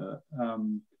paper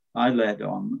I led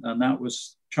on, and that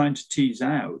was trying to tease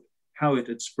out how it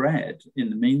had spread in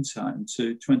the meantime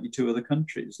to 22 other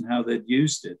countries and how they'd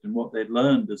used it and what they'd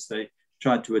learned as they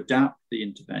tried to adapt the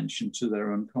intervention to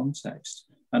their own context.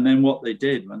 And then what they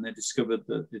did when they discovered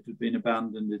that it had been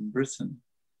abandoned in Britain.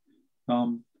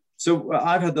 So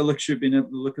I've had the luxury of being able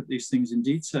to look at these things in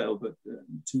detail, but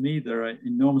to me, there are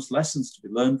enormous lessons to be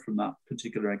learned from that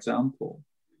particular example.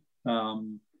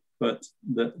 But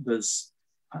there's,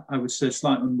 I would say, a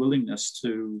slight unwillingness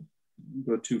to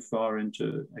go too far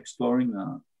into exploring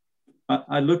that.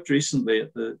 I looked recently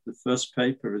at the first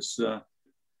paper has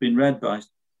been read by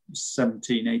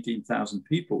 18,000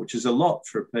 people, which is a lot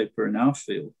for a paper in our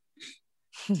field.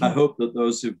 I hope that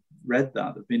those who've read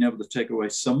that have been able to take away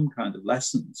some kind of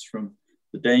lessons from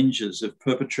the dangers of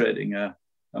perpetrating a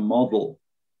model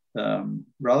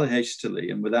rather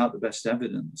hastily and without the best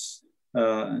evidence,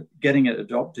 getting it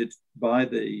adopted by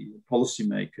the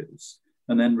policymakers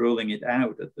and then rolling it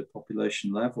out at the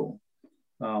population level.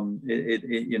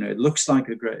 It looks like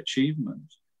a great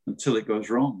achievement until it goes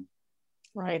wrong.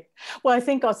 Right. Well, I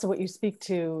think also what you speak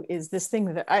to is this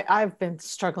thing that I've been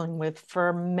struggling with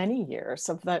for many years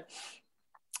of that.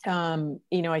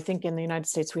 I think in the United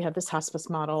States, we have this hospice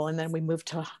model, and then we moved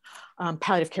to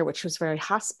palliative care, which was very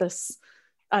hospital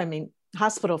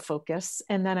focus.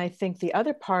 And then I think the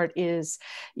other part is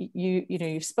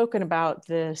you've spoken about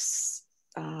this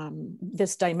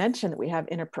dimension that we have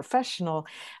interprofessional,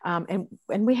 and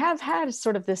we have had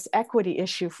sort of this equity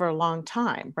issue for a long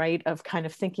time, right? Of kind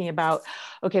of thinking about,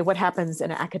 okay, what happens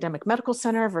in an academic medical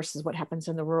center versus what happens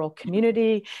in the rural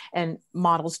community, and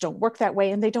models don't work that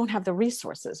way, and they don't have the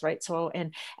resources, right? So,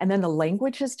 and then the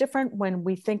language is different when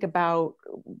we think about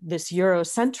this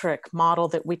Eurocentric model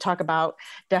that we talk about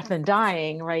death and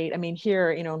dying, right? I mean,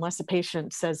 here, unless a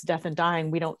patient says death and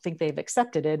dying, we don't think they've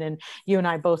accepted it. And you and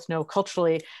I both know culturally,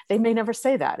 they may never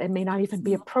say that. It may not even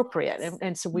be appropriate.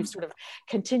 And so we've sort of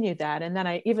continued that. And then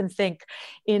I even think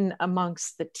in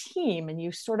amongst the team, and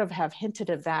you sort of have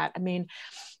hinted at that, I mean,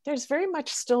 there's very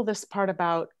much still this part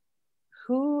about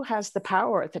who has the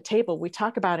power at the table. We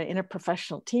talk about an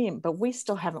interprofessional team, but we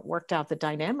still haven't worked out the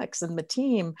dynamics in the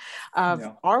team of,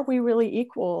 are we really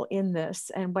equal in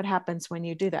this? And what happens when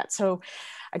you do that? So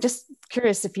I'm just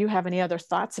curious if you have any other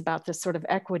thoughts about this sort of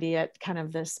equity at kind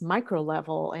of this micro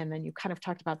level. And then you kind of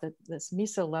talked about this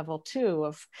meso level too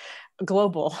of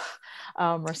global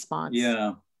response.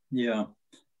 Yeah.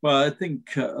 Well, I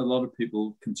think a lot of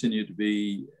people continue to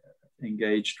be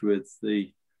engaged with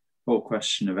the whole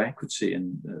question of equity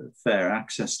and fair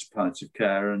access to palliative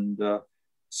care. And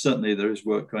certainly there is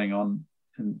work going on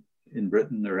in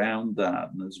Britain around that.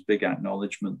 And there's a big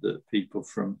acknowledgement that people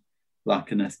from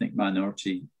Black and ethnic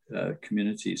minority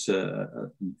communities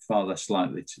are far less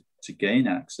likely to gain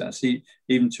access,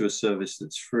 even to a service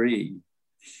that's free.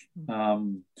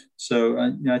 So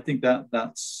I think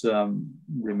that's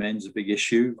remains a big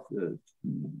issue,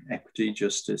 equity,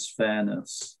 justice,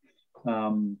 fairness.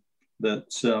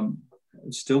 That's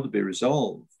still to be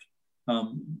resolved.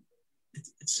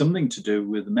 It's something to do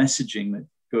with the messaging that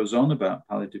goes on about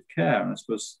palliative care. And I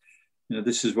suppose,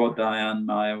 this is what Diane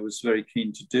Meyer was very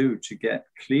keen to do, to get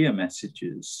clear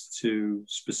messages to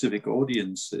specific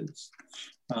audiences.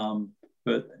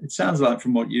 But it sounds like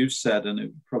from what you've said, and it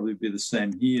would probably be the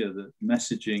same here, that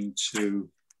messaging to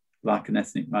Black and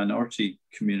ethnic minority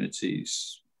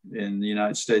communities in the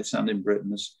United States and in Britain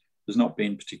has not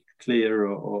been particularly clear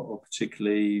or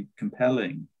particularly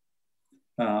compelling.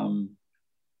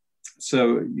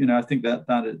 So, I think that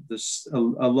there's a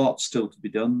lot still to be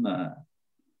done there.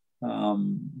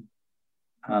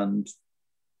 And,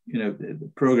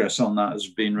 the progress on that has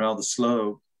been rather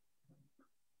slow.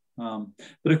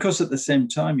 But of course, at the same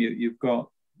time, you've got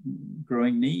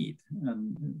growing need,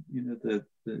 and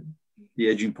the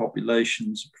aging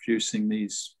populations are producing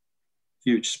these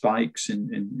huge spikes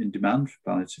in demand for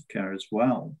palliative care as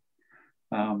well.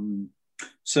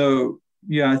 So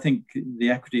yeah, I think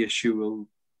the equity issue will.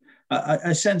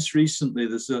 I sense recently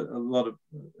there's a lot of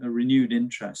a renewed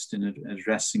interest in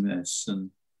addressing this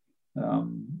and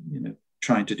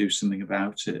trying to do something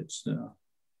about it.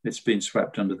 It's been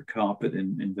swept under the carpet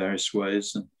in various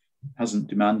ways and hasn't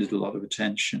demanded a lot of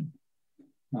attention.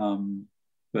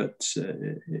 But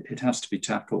it has to be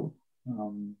tackled.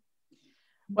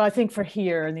 Well, I think for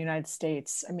here in the United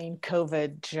States, I mean,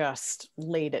 COVID just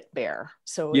laid it bare.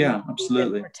 So yeah,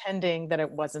 absolutely. Pretending that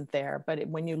it wasn't there, but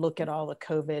when you look at all the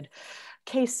COVID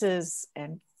cases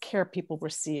and care people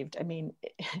received, I mean,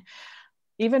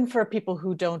 even for people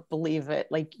who don't believe it,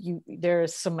 there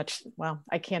is so much, well,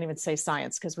 I can't even say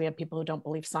science because we have people who don't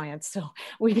believe science. So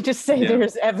we can just say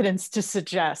there's evidence to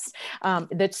suggest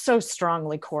that's so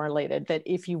strongly correlated that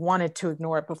if you wanted to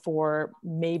ignore it before,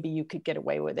 maybe you could get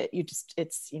away with it.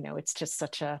 It's just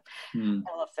such a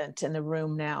elephant in the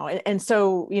room now. And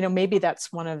so, maybe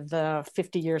that's one of the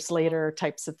 50 years later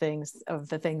types of things, of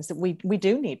the things that we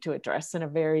do need to address in a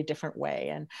very different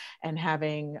way. And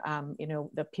having,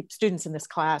 the students in this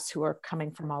class who are coming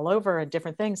from all over and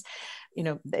different things,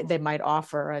 they might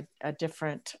offer a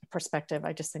different perspective.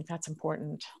 I just think that's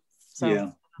important.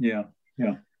 So yeah.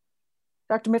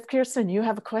 Dr. McPherson, you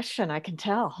have a question, I can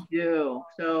tell. I do.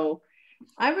 So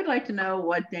I would like to know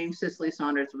what Dame Cicely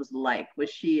Saunders was like. Was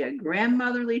she a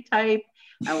grandmotherly type?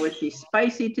 Was she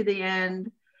spicy to the end?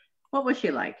 What was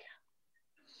she like?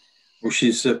 Well,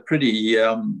 she's a pretty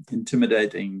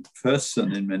intimidating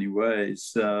person in many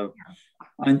ways.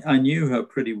 I knew her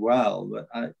pretty well, but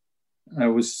I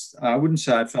wouldn't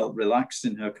say I felt relaxed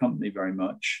in her company very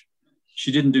much.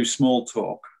 She didn't do small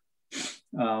talk.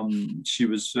 She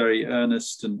was very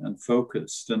earnest and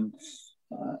focused. And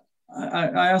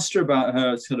I asked her about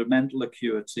her sort of mental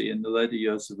acuity in the later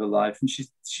years of her life, and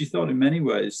she thought in many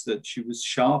ways that she was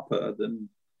sharper than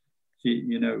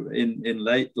in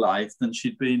late life than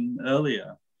she'd been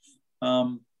earlier.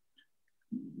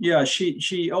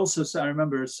 She also, I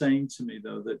remember her saying to me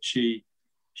though that she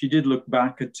did look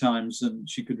back at times, and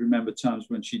she could remember times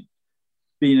when she'd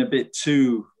been a bit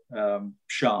too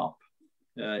sharp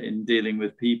in dealing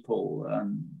with people,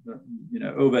 and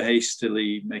over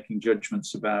hastily making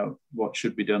judgments about what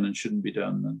should be done and shouldn't be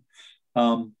done.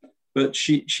 And but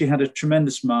she had a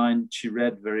tremendous mind. She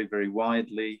read very, very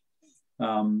widely.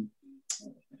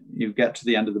 You get to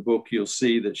the end of the book, you'll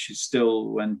see that she's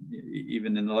still,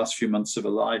 even in the last few months of her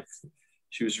life,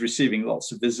 she was receiving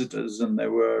lots of visitors, and they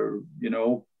were,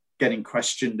 getting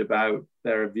questioned about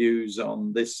their views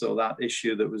on this or that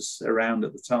issue that was around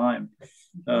at the time.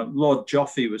 Lord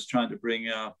Joffe was trying to bring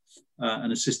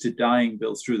an assisted dying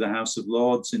bill through the House of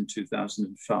Lords in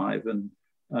 2005, and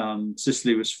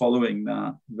Cicely was following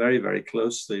that very, very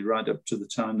closely right up to the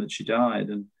time that she died,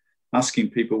 and asking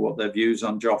people what their views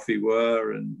on Joffe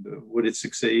were and would it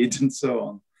succeed and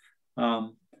so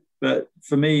on. But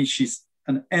for me, she's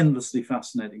an endlessly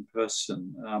fascinating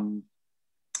person.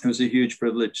 It was a huge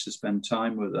privilege to spend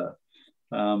time with her,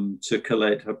 to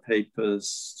collate her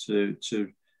papers, to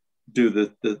do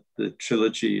the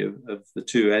trilogy of the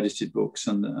two edited books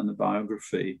and the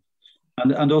biography.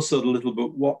 And also the little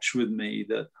book, Watch With Me,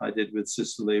 that I did with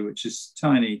Cicely, which is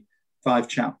tiny 5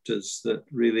 chapters that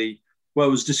really, well,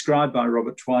 it was described by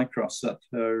Robert Twycross at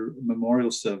her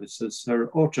memorial service as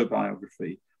her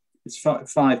autobiography. It's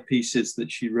 5 pieces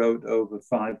that she wrote over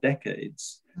 5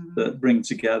 decades that bring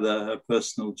together her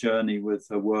personal journey with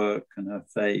her work and her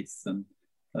faith and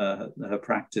her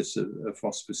practice of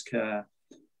hospice care.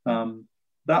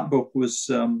 That book was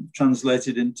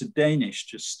translated into Danish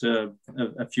just a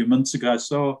few months ago. I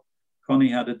saw Connie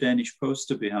had a Danish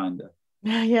poster behind her.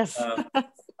 Yes. Is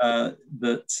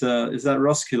that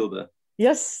Roskilde?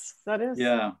 Yes, that is.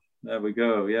 Yeah, there we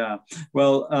go. Yeah.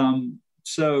 Well,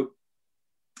 some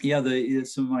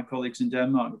of my colleagues in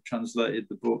Denmark have translated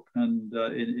the book and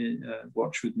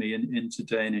Watch With Me into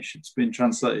Danish. It's been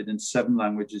translated in 7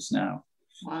 languages now.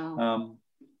 Wow.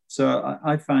 So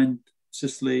I find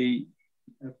Cicely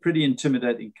a pretty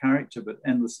intimidating character, but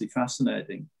endlessly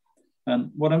fascinating.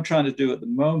 And what I'm trying to do at the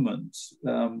moment,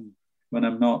 when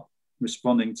I'm not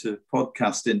responding to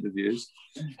podcast interviews,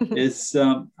 is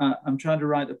I'm trying to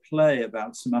write a play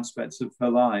about some aspects of her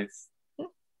life.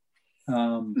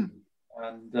 And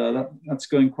that's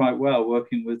going quite well,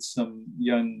 working with some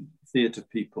young theatre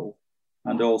people.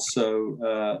 and also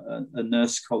a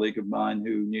nurse colleague of mine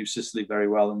who knew Sicily very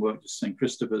well and worked at St.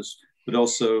 Christopher's, but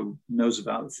also knows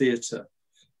about the theatre.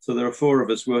 So there are 4 of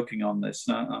us working on this.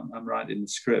 I'm writing the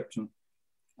script.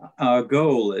 Our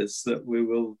goal is that we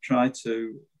will try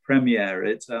to premiere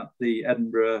it at the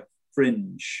Edinburgh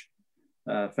Fringe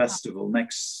Festival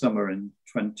next summer in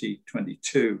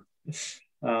 2022.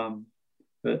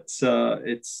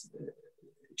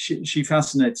 She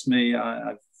fascinates me.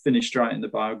 I finished writing the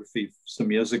biography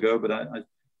some years ago, but I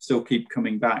still keep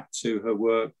coming back to her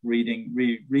work, reading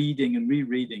and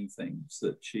rereading things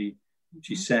that she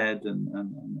said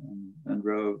and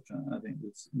wrote. I think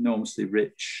it's enormously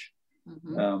rich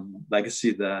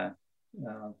legacy there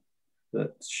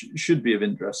that should be of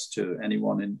interest to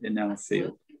anyone in our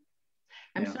field.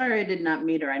 I'm sorry I did not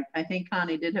meet her. I think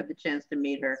Connie did have the chance to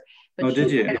meet her. But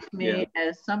did you? Strikes me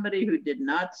as somebody who did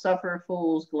not suffer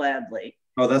fools gladly.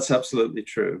 Oh, that's absolutely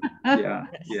true. Yeah.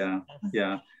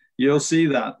 You'll see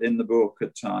that in the book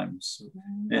at times,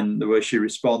 in the way she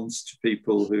responds to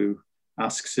people who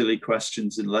ask silly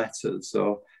questions in letters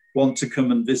or want to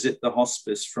come and visit the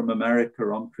hospice from America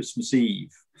on Christmas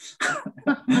Eve.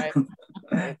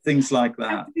 Things like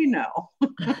that.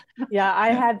 Yeah, I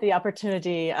had the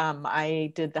opportunity.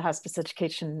 I did the Hospice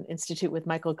Education Institute with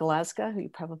Michael Glasgow, who you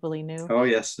probably knew. Oh,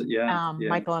 yes. Yeah.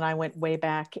 Michael and I went way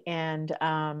back.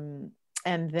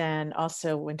 And then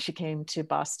also when she came to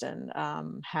Boston,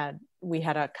 we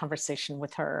had a conversation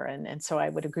with her. And so I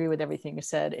would agree with everything you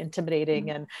said, intimidating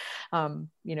and,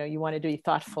 you wanted to be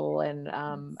thoughtful. And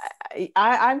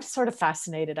I'm sort of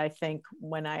fascinated, I think,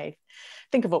 when I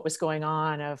think of what was going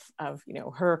on of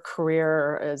her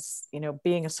career as,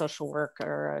 being a social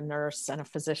worker, a nurse and a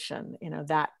physician,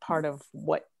 that part of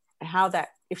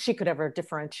if she could ever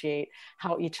differentiate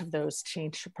how each of those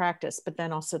changed her practice, but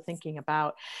then also thinking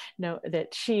about,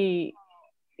 that she,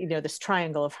 this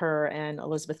triangle of her and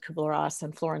Elizabeth Kubler-Ross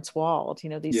and Florence Wald,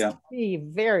 these 3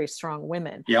 very strong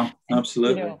women. Yeah, and,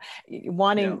 absolutely.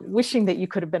 Wishing that you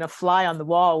could have been a fly on the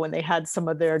wall when they had some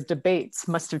of their debates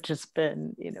must have just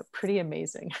been, pretty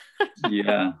amazing.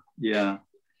 Yeah.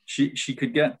 She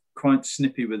could get quite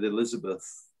snippy with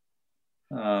Elizabeth.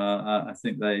 I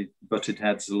think they butted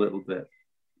heads a little bit.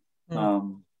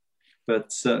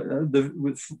 But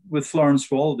with Florence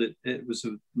Wald, it was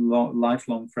a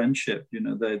lifelong friendship.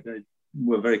 They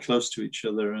were very close to each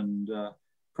other and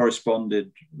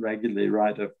corresponded regularly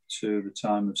right up to the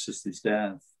time of Cicely's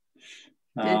death.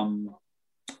 In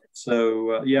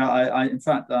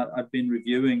fact, I've been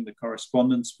reviewing the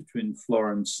correspondence between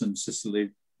Florence and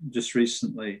Cicely just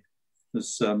recently.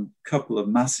 There's a couple of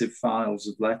massive files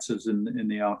of letters in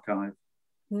the archive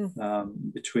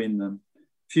between them.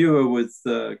 Fewer with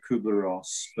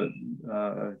Kubler-Ross, but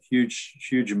a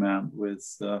huge amount with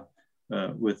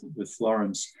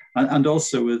Florence, and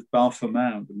also with Balfour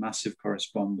Mount, a massive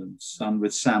correspondence, and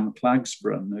with Sam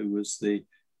Klagsbrun, who was the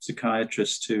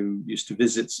psychiatrist who used to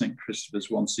visit St. Christopher's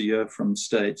once a year from the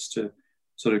States to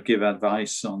sort of give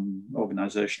advice on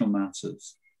organizational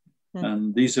matters.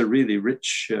 And these are really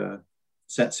rich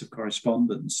sets of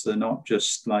correspondence. They're not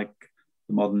just like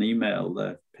the modern email.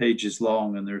 They're pages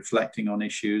long and they're reflecting on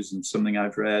issues and something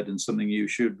I've read and something you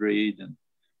should read.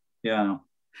 And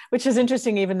which is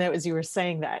interesting, even though as you were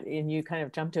saying that and you kind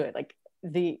of jumped to it, like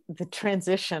the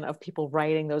transition of people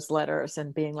writing those letters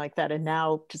and being like that, and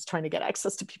now just trying to get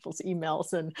access to people's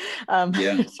emails and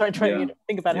trying to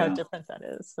think about how different that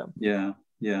is. So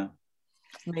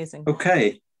amazing.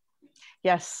 Okay.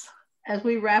 Yes. As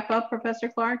we wrap up, Professor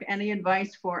Clark, any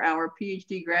advice for our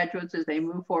PhD graduates as they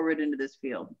move forward into this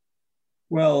field?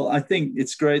 Well, I think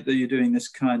it's great that you're doing this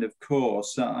kind of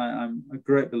course. I'm a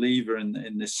great believer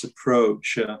in this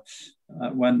approach.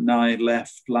 When I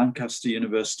left Lancaster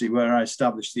University, where I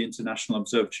established the International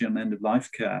Observatory on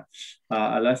End-of-Life Care,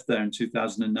 I left there in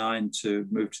 2009 to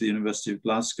move to the University of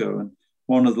Glasgow. And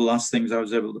one of the last things I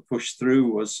was able to push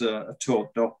through was a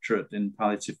taught doctorate in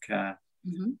palliative care.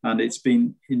 And it's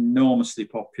been enormously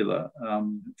popular.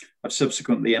 I've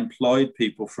subsequently employed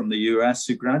people from the US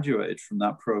who graduated from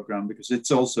that program because it's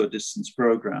also a distance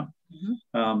program.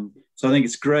 So I think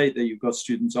it's great that you've got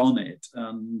students on it.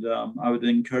 And I would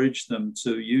encourage them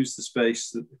to use the space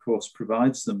that the course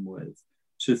provides them with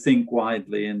to think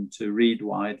widely and to read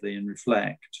widely and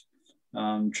reflect.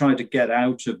 Try to get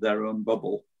out of their own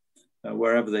bubble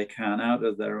wherever they can, out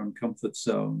of their own comfort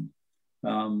zone.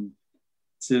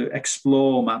 To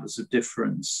explore matters of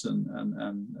difference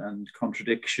and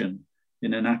contradiction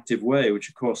in an active way, which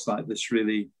a course like this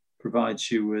really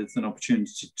provides you with an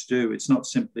opportunity to do. It's not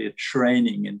simply a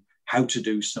training in how to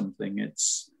do something,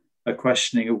 it's a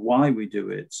questioning of why we do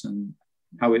it and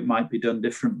how it might be done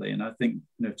differently. And I think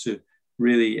to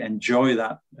really enjoy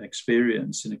that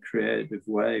experience in a creative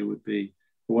way would be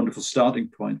a wonderful starting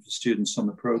point for students on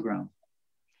the program.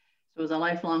 So as a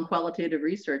lifelong qualitative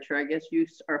researcher, I guess you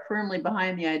are firmly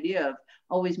behind the idea of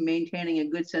always maintaining a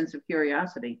good sense of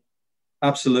curiosity.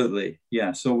 Absolutely,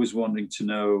 yes. Always wanting to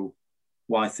know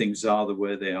why things are the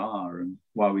way they are and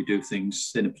why we do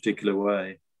things in a particular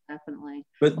way. Definitely.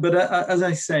 But as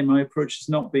I say, my approach has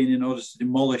not been in order to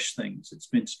demolish things. It's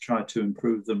been to try to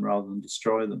improve them rather than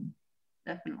destroy them.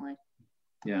 Definitely.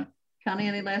 Yeah. Connie,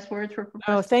 any last words for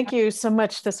Professor? Oh, thank you so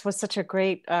much. This was such a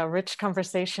great, rich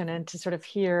conversation, and to sort of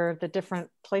hear the different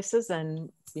places, and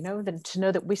to know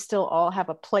that we still all have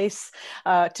a place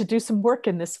to do some work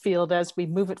in this field as we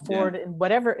move it forward in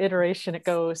whatever iteration it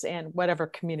goes and whatever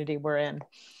community we're in.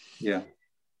 Yeah.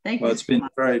 Thank you. Well, it's been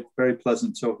very, very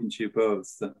pleasant talking to you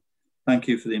both. Thank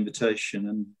you for the invitation,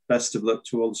 and best of luck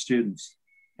to all the students.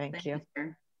 Thank you.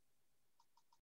 Sir.